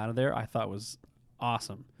get him out of there, I thought was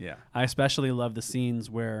awesome. Yeah. I especially love the scenes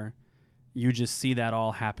where you just see that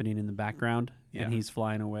all happening in the background and he's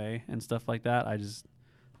flying away and stuff like that. I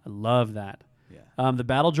love that. Yeah. The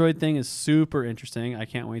battle droid thing is super interesting. I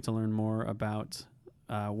can't wait to learn more about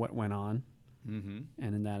what went on and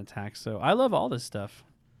in that attack. So I love all this stuff.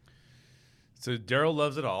 So Daryl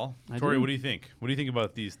loves it all. I Tori, do. what do you think? What do you think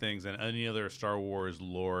about these things and any other Star Wars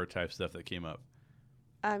lore type stuff that came up?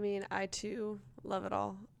 I mean, I too love it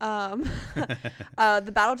all.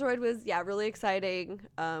 The battle droid was really exciting.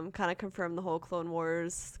 Kind of confirmed the whole Clone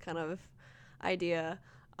Wars kind of idea.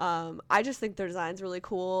 I just think their design's really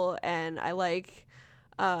cool, and I like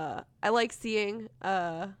I like seeing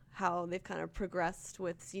how they've kind of progressed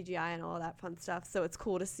with CGI and all of that fun stuff. So it's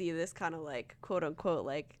cool to see this kind of like quote unquote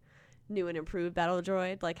like new and improved battle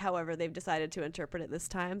droid, like however they've decided to interpret it this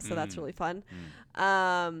time. So that's really fun.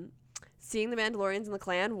 Seeing the Mandalorians in the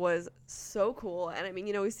clan was so cool. And I mean,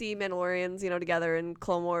 you know, we see Mandalorians, you know, together in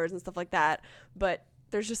Clone Wars and stuff like that, but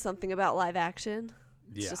there's just something about live action.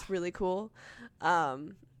 It's just really cool.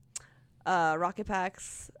 Rocket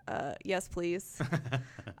packs, yes please.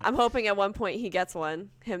 I'm hoping at one point he gets one.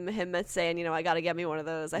 Him saying, you know, I gotta get me one of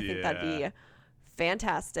those. I think that'd be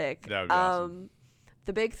fantastic. That would be awesome.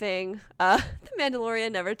 The big thing, the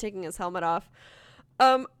Mandalorian never taking his helmet off.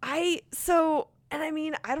 And I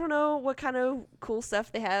mean, I don't know what kind of cool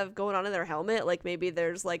stuff they have going on in their helmet. Like maybe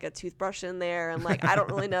there's like a toothbrush in there, and like I don't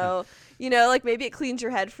really know. You know, like maybe it cleans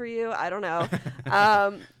your head for you. I don't know.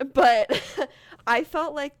 But I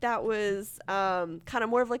felt like that was kind of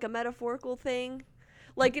more of like a metaphorical thing.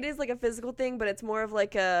 Like it is like a physical thing, but it's more of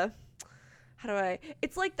like a,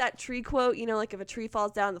 it's like that tree quote, you know, like if a tree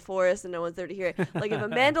falls down in the forest and no one's there to hear it. Like if a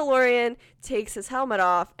Mandalorian takes his helmet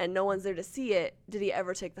off and no one's there to see it, did he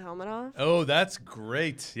ever take the helmet off? Oh, that's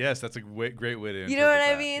great. Yes, that's a great way to interpret You know what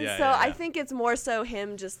that. I mean? Yeah, so yeah. I think it's more so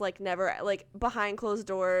him just like never, like behind closed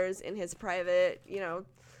doors in his private, you know,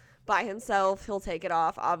 by himself, he'll take it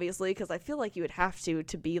off, obviously, because I feel like you would have to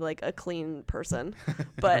be like a clean person.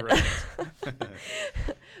 But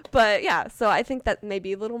but yeah, so I think that may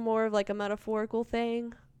be a little more of like a metaphorical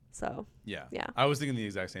thing. So yeah. Yeah. I was thinking the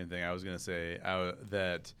exact same thing. I was going to say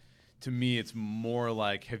that to me, it's more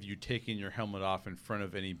like, have you taken your helmet off in front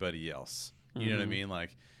of anybody else? You know what I mean?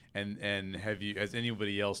 Like, and has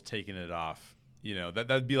anybody else taken it off? You know,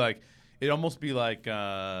 that'd be like, it'd almost be like,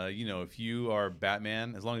 you know, if you are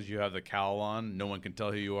Batman, as long as you have the cowl on, no one can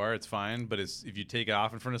tell who you are. It's fine. But if you take it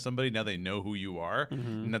off in front of somebody, now they know who you are,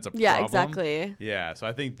 and that's a problem. Yeah, exactly. Yeah. So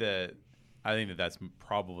I think that's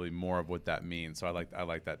probably more of what that means. So I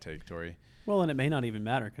like that take, Tori. Well, and it may not even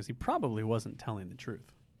matter because he probably wasn't telling the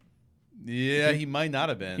truth. Yeah, he might not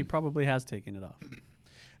have been. He probably has taken it off.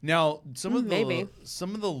 Now, some of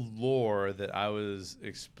the lore that I was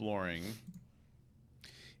exploring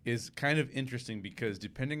is kind of interesting because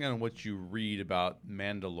depending on what you read about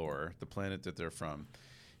Mandalore, the planet that they're from,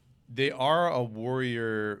 they are a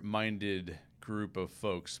warrior-minded group of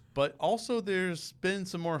folks. But also, there's been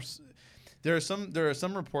some more. There are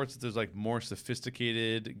some reports that there's like more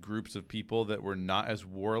sophisticated groups of people that were not as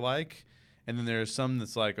warlike, and then there's some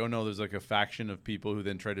that's like, oh no, there's like a faction of people who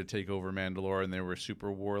then tried to take over Mandalore and they were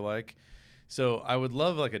super warlike. So I would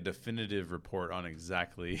love like a definitive report on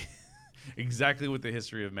exactly what the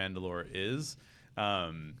history of Mandalore is.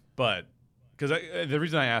 But because the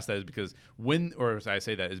reason I ask that is because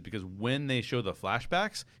when they show the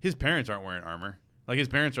flashbacks, his parents aren't wearing armor. Like his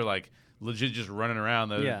parents are like legit just running around.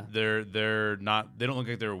 They're not. They don't look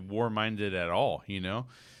like they're war-minded at all. You know.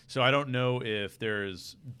 So I don't know if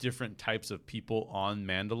there's different types of people on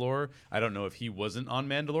Mandalore. I don't know if he wasn't on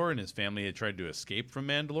Mandalore and his family had tried to escape from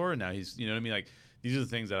Mandalore, and now he's. You know what I mean? Like. These are the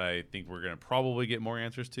things that I think we're going to probably get more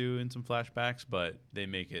answers to in some flashbacks, but they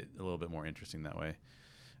make it a little bit more interesting that way.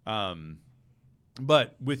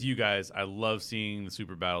 But with you guys, I love seeing the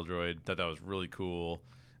Super Battle Droid. Thought that was really cool.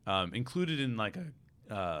 Included in like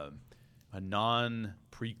a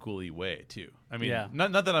non-prequel-y way, too. I mean,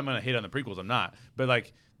 not that I'm going to hate on the prequels. I'm not. But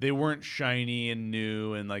like they weren't shiny and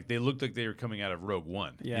new, and like they looked like they were coming out of Rogue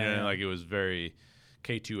One. Yeah, you know, like it was very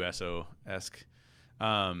K2SO-esque.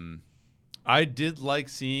 I did like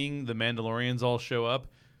seeing the Mandalorians all show up.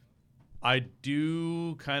 I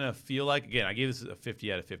do kind of feel like, again, I gave this a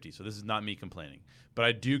 50 out of 50, so this is not me complaining. But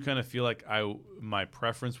I do kind of feel like my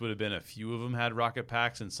preference would have been a few of them had rocket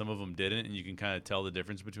packs and some of them didn't, and you can kind of tell the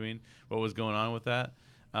difference between what was going on with that.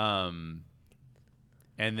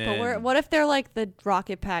 And then, but what if they're like the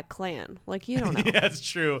Rocket Pack clan? Like you don't know. Yeah, it's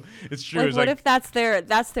true. It's true. Like, what if that's their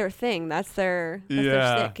thing? That's their stick, you know?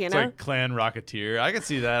 It's like clan Rocketeer. I could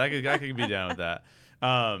see that. I could be down with that.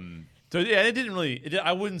 So yeah, it didn't really.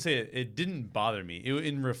 I wouldn't say it didn't bother me.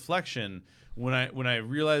 In reflection, when I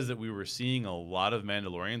realized that we were seeing a lot of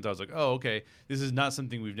Mandalorians, I was like, oh, okay, this is not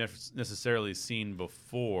something we've necessarily seen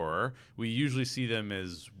before. We usually see them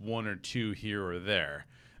as one or two here or there.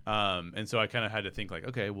 And so I kind of had to think like,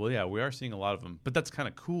 okay, well, yeah, we are seeing a lot of them, but that's kind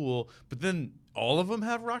of cool. But then all of them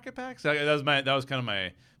have rocket packs. That was kind of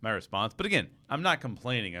my response. But again, I'm not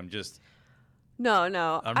complaining. I'm just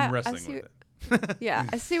I'm wrestling with it. Yeah,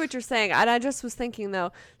 I see what you're saying. And I just was thinking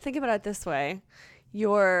though, think about it this way: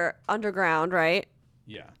 you're underground, right?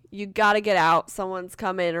 Yeah. You got to get out. Someone's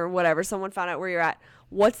come in or whatever. Someone found out where you're at.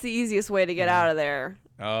 What's the easiest way to get out of there?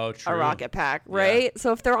 a rocket pack, right? Yeah.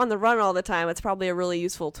 So if they're on the run all the time, it's probably a really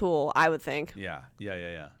useful tool, I would think. Yeah.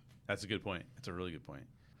 That's a good point. That's a really good point.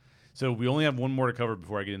 So we only have one more to cover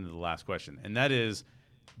before I get into the last question, and that is,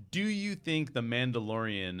 do you think the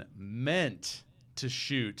Mandalorian meant to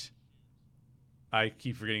shoot, I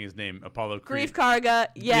keep forgetting his name, Apollo Creed? Greef Karga,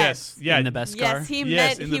 yes. Yeah. In the Beskar?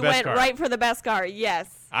 Yes, he went right for the Beskar, yes.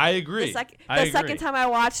 I agree. The second time I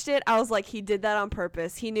watched it, I was like, he did that on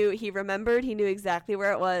purpose. He remembered, he knew exactly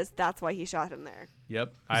where it was. That's why he shot him there.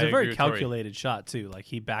 Yep. It's a very calculated shot, too. Like,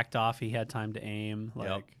 he backed off, he had time to aim.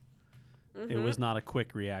 Like, it was not a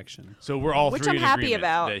quick reaction. So we're all Which three I'm in happy agreement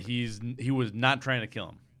about. that he was not trying to kill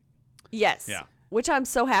him. Yes. Yeah. Which I'm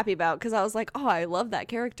so happy about, because I was like, oh, I love that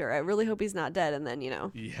character. I really hope he's not dead. And then, Yeah,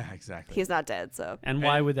 exactly. he's not dead. So. And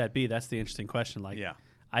why would that be? That's the interesting question. Like,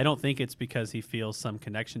 I don't think it's because he feels some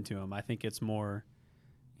connection to him. I think it's more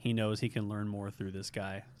he knows he can learn more through this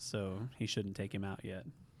guy, so he shouldn't take him out yet.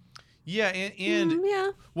 Yeah, and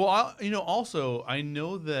well, also I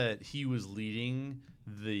know that he was leading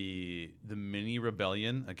the mini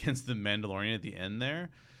rebellion against the Mandalorian at the end there,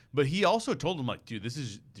 but he also told him, like, dude, this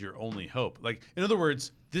is your only hope. Like, in other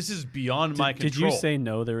words, this is beyond my control. Did you say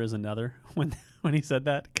no? There is another when he said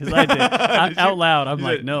that? Because I did out loud. I'm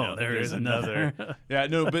like, no, there is another. Yeah,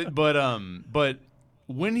 no, but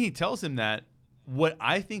when he tells him that, what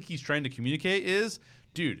I think he's trying to communicate is,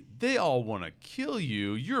 dude, they all want to kill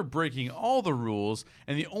you. You're breaking all the rules,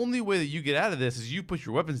 and the only way that you get out of this is you put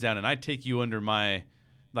your weapons down, and I take you under my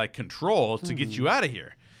control to get you out of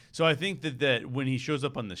here. So I think that when he shows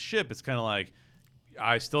up on the ship, it's kind of like,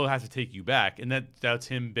 I still have to take you back, and that's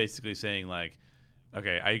him basically saying, like,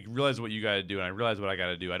 okay, I realize what you got to do, and I realize what I got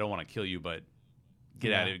to do. I don't want to kill you, but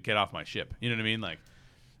get off my ship. You know what I mean? Like,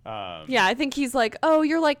 I think he's like, oh,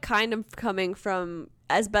 you're like kind of coming from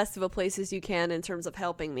as best of a place as you can in terms of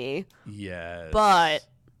helping me. Yes. But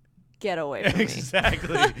get away from me.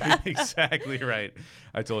 Exactly right.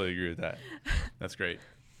 I totally agree with that. That's great.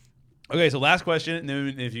 Okay, so last question, and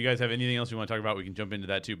then if you guys have anything else you want to talk about, we can jump into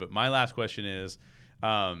that too. But my last question is,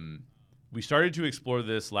 we started to explore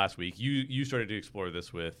this last week. You started to explore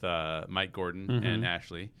this with Mike Gordon and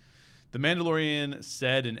Ashley. The Mandalorian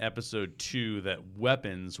said in episode 2 that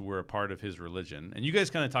weapons were a part of his religion. And you guys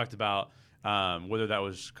kind of talked about whether that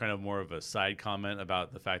was kind of more of a side comment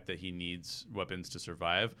about the fact that he needs weapons to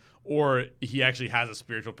survive, or he actually has a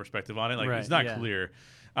spiritual perspective on it. Like, it's not clear.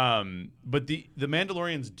 But the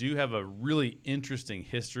Mandalorians do have a really interesting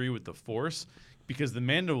history with the Force, because the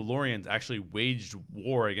Mandalorians actually waged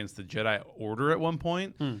war against the Jedi Order at one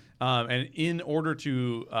point. And in order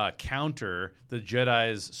to counter the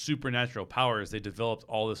Jedi's supernatural powers, they developed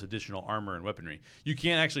all this additional armor and weaponry. You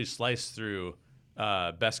can't actually slice through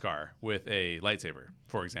Beskar with a lightsaber,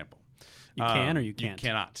 for example. You can or you can't? You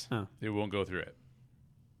cannot. Oh. It won't go through it.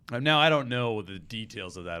 Now, I don't know what the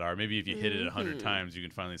details of that are. Maybe if you hit it 100 times, you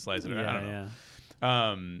can finally slice it. I don't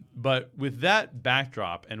know. But with that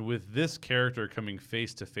backdrop, and with this character coming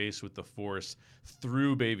face to face with the Force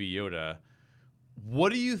through Baby Yoda,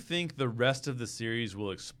 what do you think the rest of the series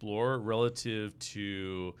will explore relative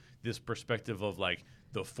to this perspective of, like,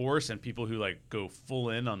 the Force and people who, like, go full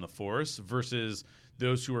in on the Force versus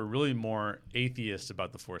those who are really more atheist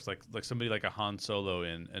about the Force, like somebody like a Han Solo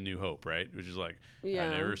in A New Hope, right? Which is like, I've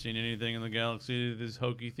never seen anything in the galaxy, these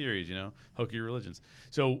hokey theories, hokey religions.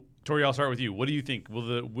 So, Tori, I'll start with you. What do you think?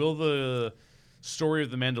 Will the story of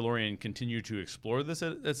The Mandalorian continue to explore this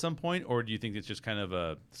at some point, or do you think it's just kind of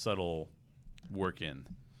a subtle work in?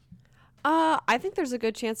 I think there's a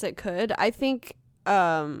good chance it could. I think,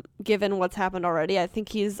 given what's happened already, I think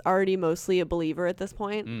he's already mostly a believer at this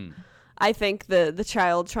point. I think the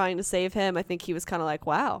child trying to save him, I think he was kind of like,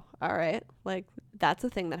 wow, all right, like, that's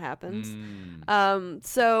a thing that happens.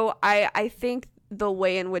 So I think the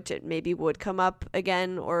way in which it maybe would come up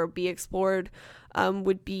again or be explored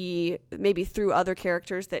would be maybe through other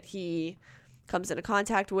characters that he comes into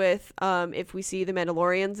contact with. If we see the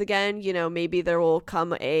Mandalorians again, maybe there will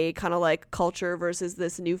come a kind of like culture versus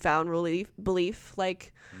this newfound belief.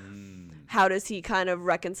 Like, how does he kind of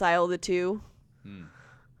reconcile the two?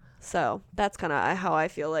 So that's kind of how I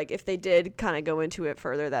feel like if they did kind of go into it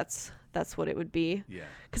further, that's what it would be. Yeah.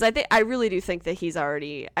 Because I really do think that he's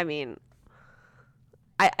already, I mean,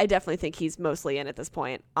 I definitely think he's mostly in at this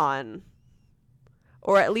point on,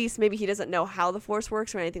 or at least maybe he doesn't know how the Force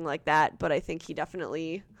works or anything like that, but I think he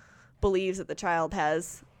definitely believes that the child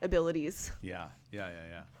has abilities. Yeah,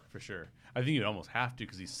 for sure. I think you'd almost have to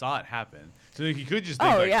because he saw it happen. So he could just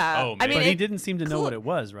think, oh, man. But he didn't seem to know what it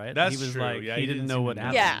was, right? That's he was true. Like, yeah, he didn't know what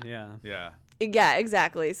happened. Yeah. Yeah,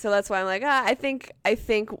 exactly. So that's why I'm like, I think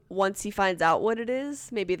once he finds out what it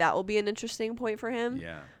is, maybe that will be an interesting point for him.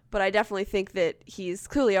 Yeah. But I definitely think that he's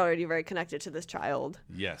clearly already very connected to this child.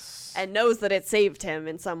 Yes. And knows that it saved him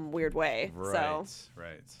in some weird way. Right. So.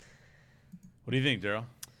 Right. What do you think, Daryl?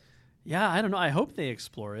 Yeah, I don't know. I hope they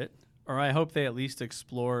explore it, or I hope they at least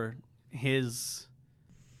explore his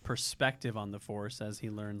perspective on the Force as he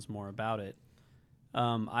learns more about it.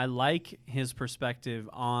 I like his perspective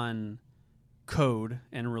on code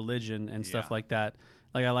and religion and stuff like that.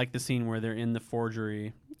 Like, I like the scene where they're in the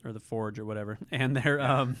forgery or the forge or whatever, and they're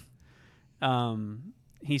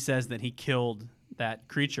he says that he killed that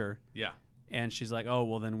creature. Yeah. And she's like, "Oh,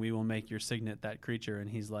 well, then we will make your signet that creature." And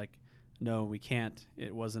he's like, "No, we can't.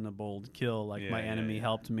 It wasn't a bold kill. Like, my enemy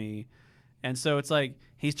helped me." And so it's like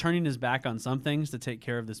he's turning his back on some things to take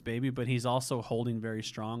care of this baby, but he's also holding very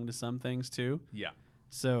strong to some things too. Yeah.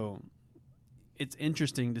 So it's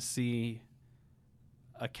interesting to see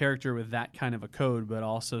a character with that kind of a code, but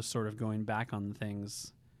also sort of going back on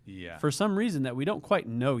things for some reason that we don't quite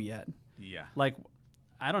know yet. Yeah. Like,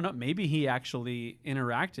 I don't know, maybe he actually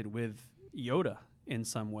interacted with Yoda in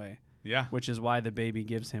some way. Yeah. Which is why the baby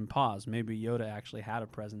gives him pause. Maybe Yoda actually had a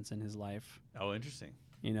presence in his life. Oh, interesting.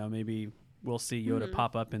 You know, maybe we'll see Yoda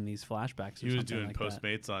pop up in these flashbacks. He was doing like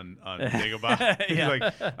Postmates on Dagobah. He's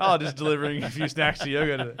like, just delivering a few snacks to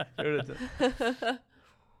Yoda.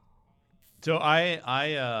 So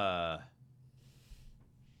I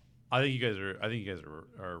think you guys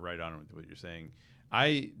are right on with what you're saying.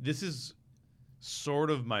 This is sort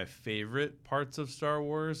of my favorite parts of Star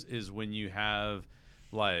Wars is when you have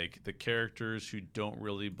like the characters who don't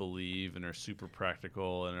really believe and are super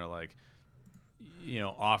practical and are like,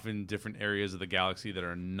 off in different areas of the galaxy that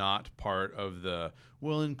are not part of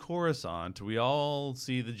in Coruscant we all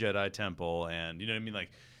see the Jedi Temple, and you know what I mean? Like,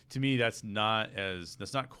 to me, that's not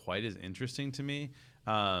quite as interesting to me.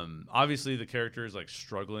 Obviously the characters like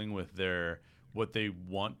struggling with what they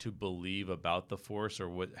want to believe about the Force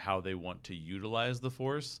or how they want to utilize the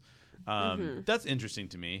Force. That's interesting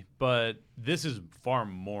to me, but this is far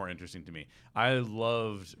more interesting to me. I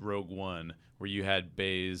loved Rogue One, where you had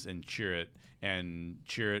Baze and Chirrut, and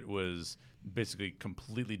Chirrut was basically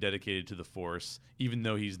completely dedicated to the Force, even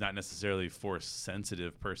though he's not necessarily Force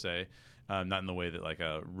sensitive per se, not in the way that like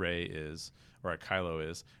a Rey is or a Kylo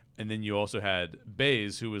is. And then you also had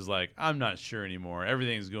Baze, who was like, I'm not sure anymore.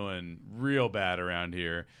 Everything's going real bad around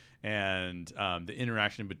here. And the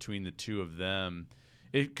interaction between the two of them,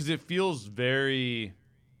 because it feels very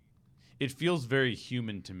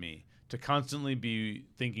human to me to constantly be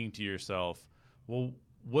thinking to yourself, well,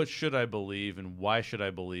 what should I believe and why should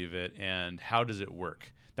I believe it and how does it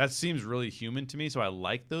work? That seems really human to me, so I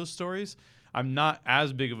like those stories. I'm not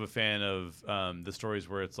as big of a fan of the stories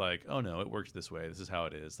where it's like, oh no, it works this way. This is how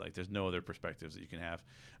it is. Like, there's no other perspectives that you can have.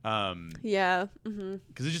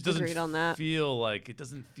 Because it just doesn't feel like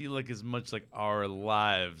as much like our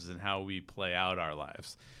lives and how we play out our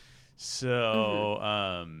lives. So,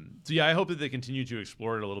 I hope that they continue to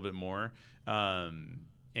explore it a little bit more,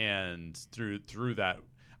 and through that,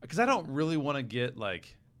 because I don't really want to get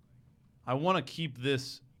like, I want to keep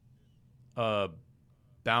this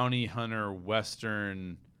bounty hunter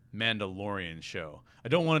Western Mandalorian show. I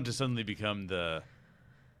don't want it to suddenly become the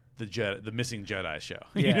missing Jedi show.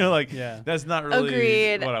 That's not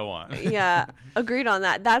really what I want. Yeah, agreed on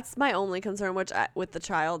that. That's my only concern, with the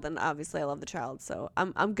child, and obviously I love the child, so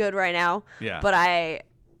I'm good right now. Yeah. But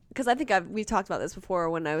because I think we talked about this before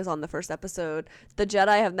when I was on the first episode. The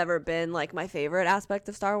Jedi have never been like my favorite aspect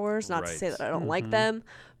of Star Wars. Not to say that I don't like them,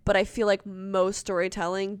 but I feel like most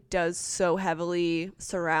storytelling does so heavily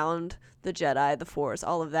surround the Jedi, the Force,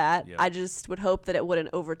 all of that. Yep. I just would hope that it wouldn't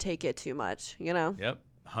overtake it too much, Yep,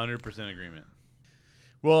 100% agreement.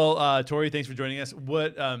 Well, Tori, thanks for joining us.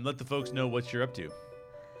 Let the folks know what you're up to.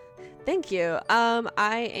 Thank you.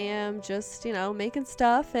 I am just, making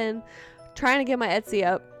stuff and trying to get my Etsy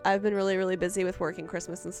up. I've been really, really busy with work and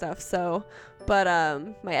Christmas and stuff. But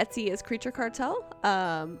my Etsy is Creature Cartel.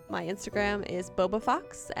 My Instagram is Boba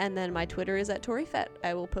Fox, and then my Twitter is @ToriFett.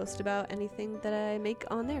 I will post about anything that I make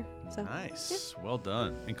on there. So nice, well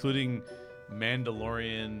done, including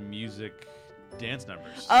Mandalorian music dance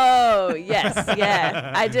numbers. Oh yes,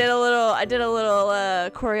 yeah. I did a little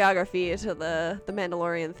choreography to the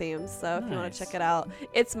Mandalorian theme. So if you want to check it out,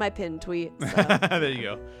 it's my pinned tweet. So. There you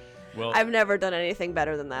go. Well, I've never done anything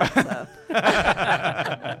better than that, so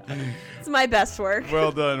it's my best work.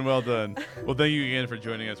 Well done. Well, thank you again for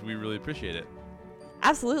joining us. We really appreciate it.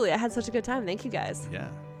 Absolutely. I had such a good time. Thank you guys. Yeah.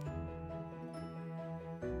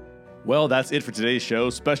 Well, that's it for today's show.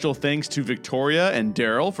 Special thanks to Victoria and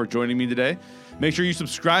Daryl for joining me today. Make sure you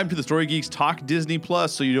subscribe to the Story Geeks Talk Disney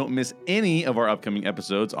Plus so you don't miss any of our upcoming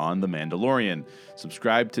episodes on The Mandalorian.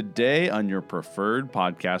 Subscribe today on your preferred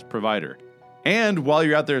podcast provider. And while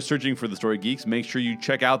you're out there searching for the Story Geeks, make sure you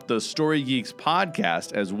check out the Story Geeks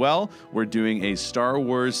podcast as well. We're doing a Star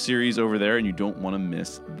Wars series over there, and you don't want to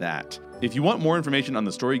miss that. If you want more information on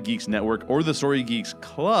the Story Geeks Network or the Story Geeks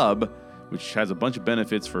Club, which has a bunch of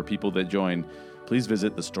benefits for people that join, please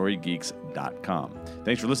visit thestorygeeks.com.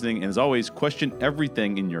 Thanks for listening, and as always, question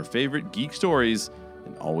everything in your favorite geek stories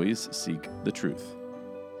and always seek the truth.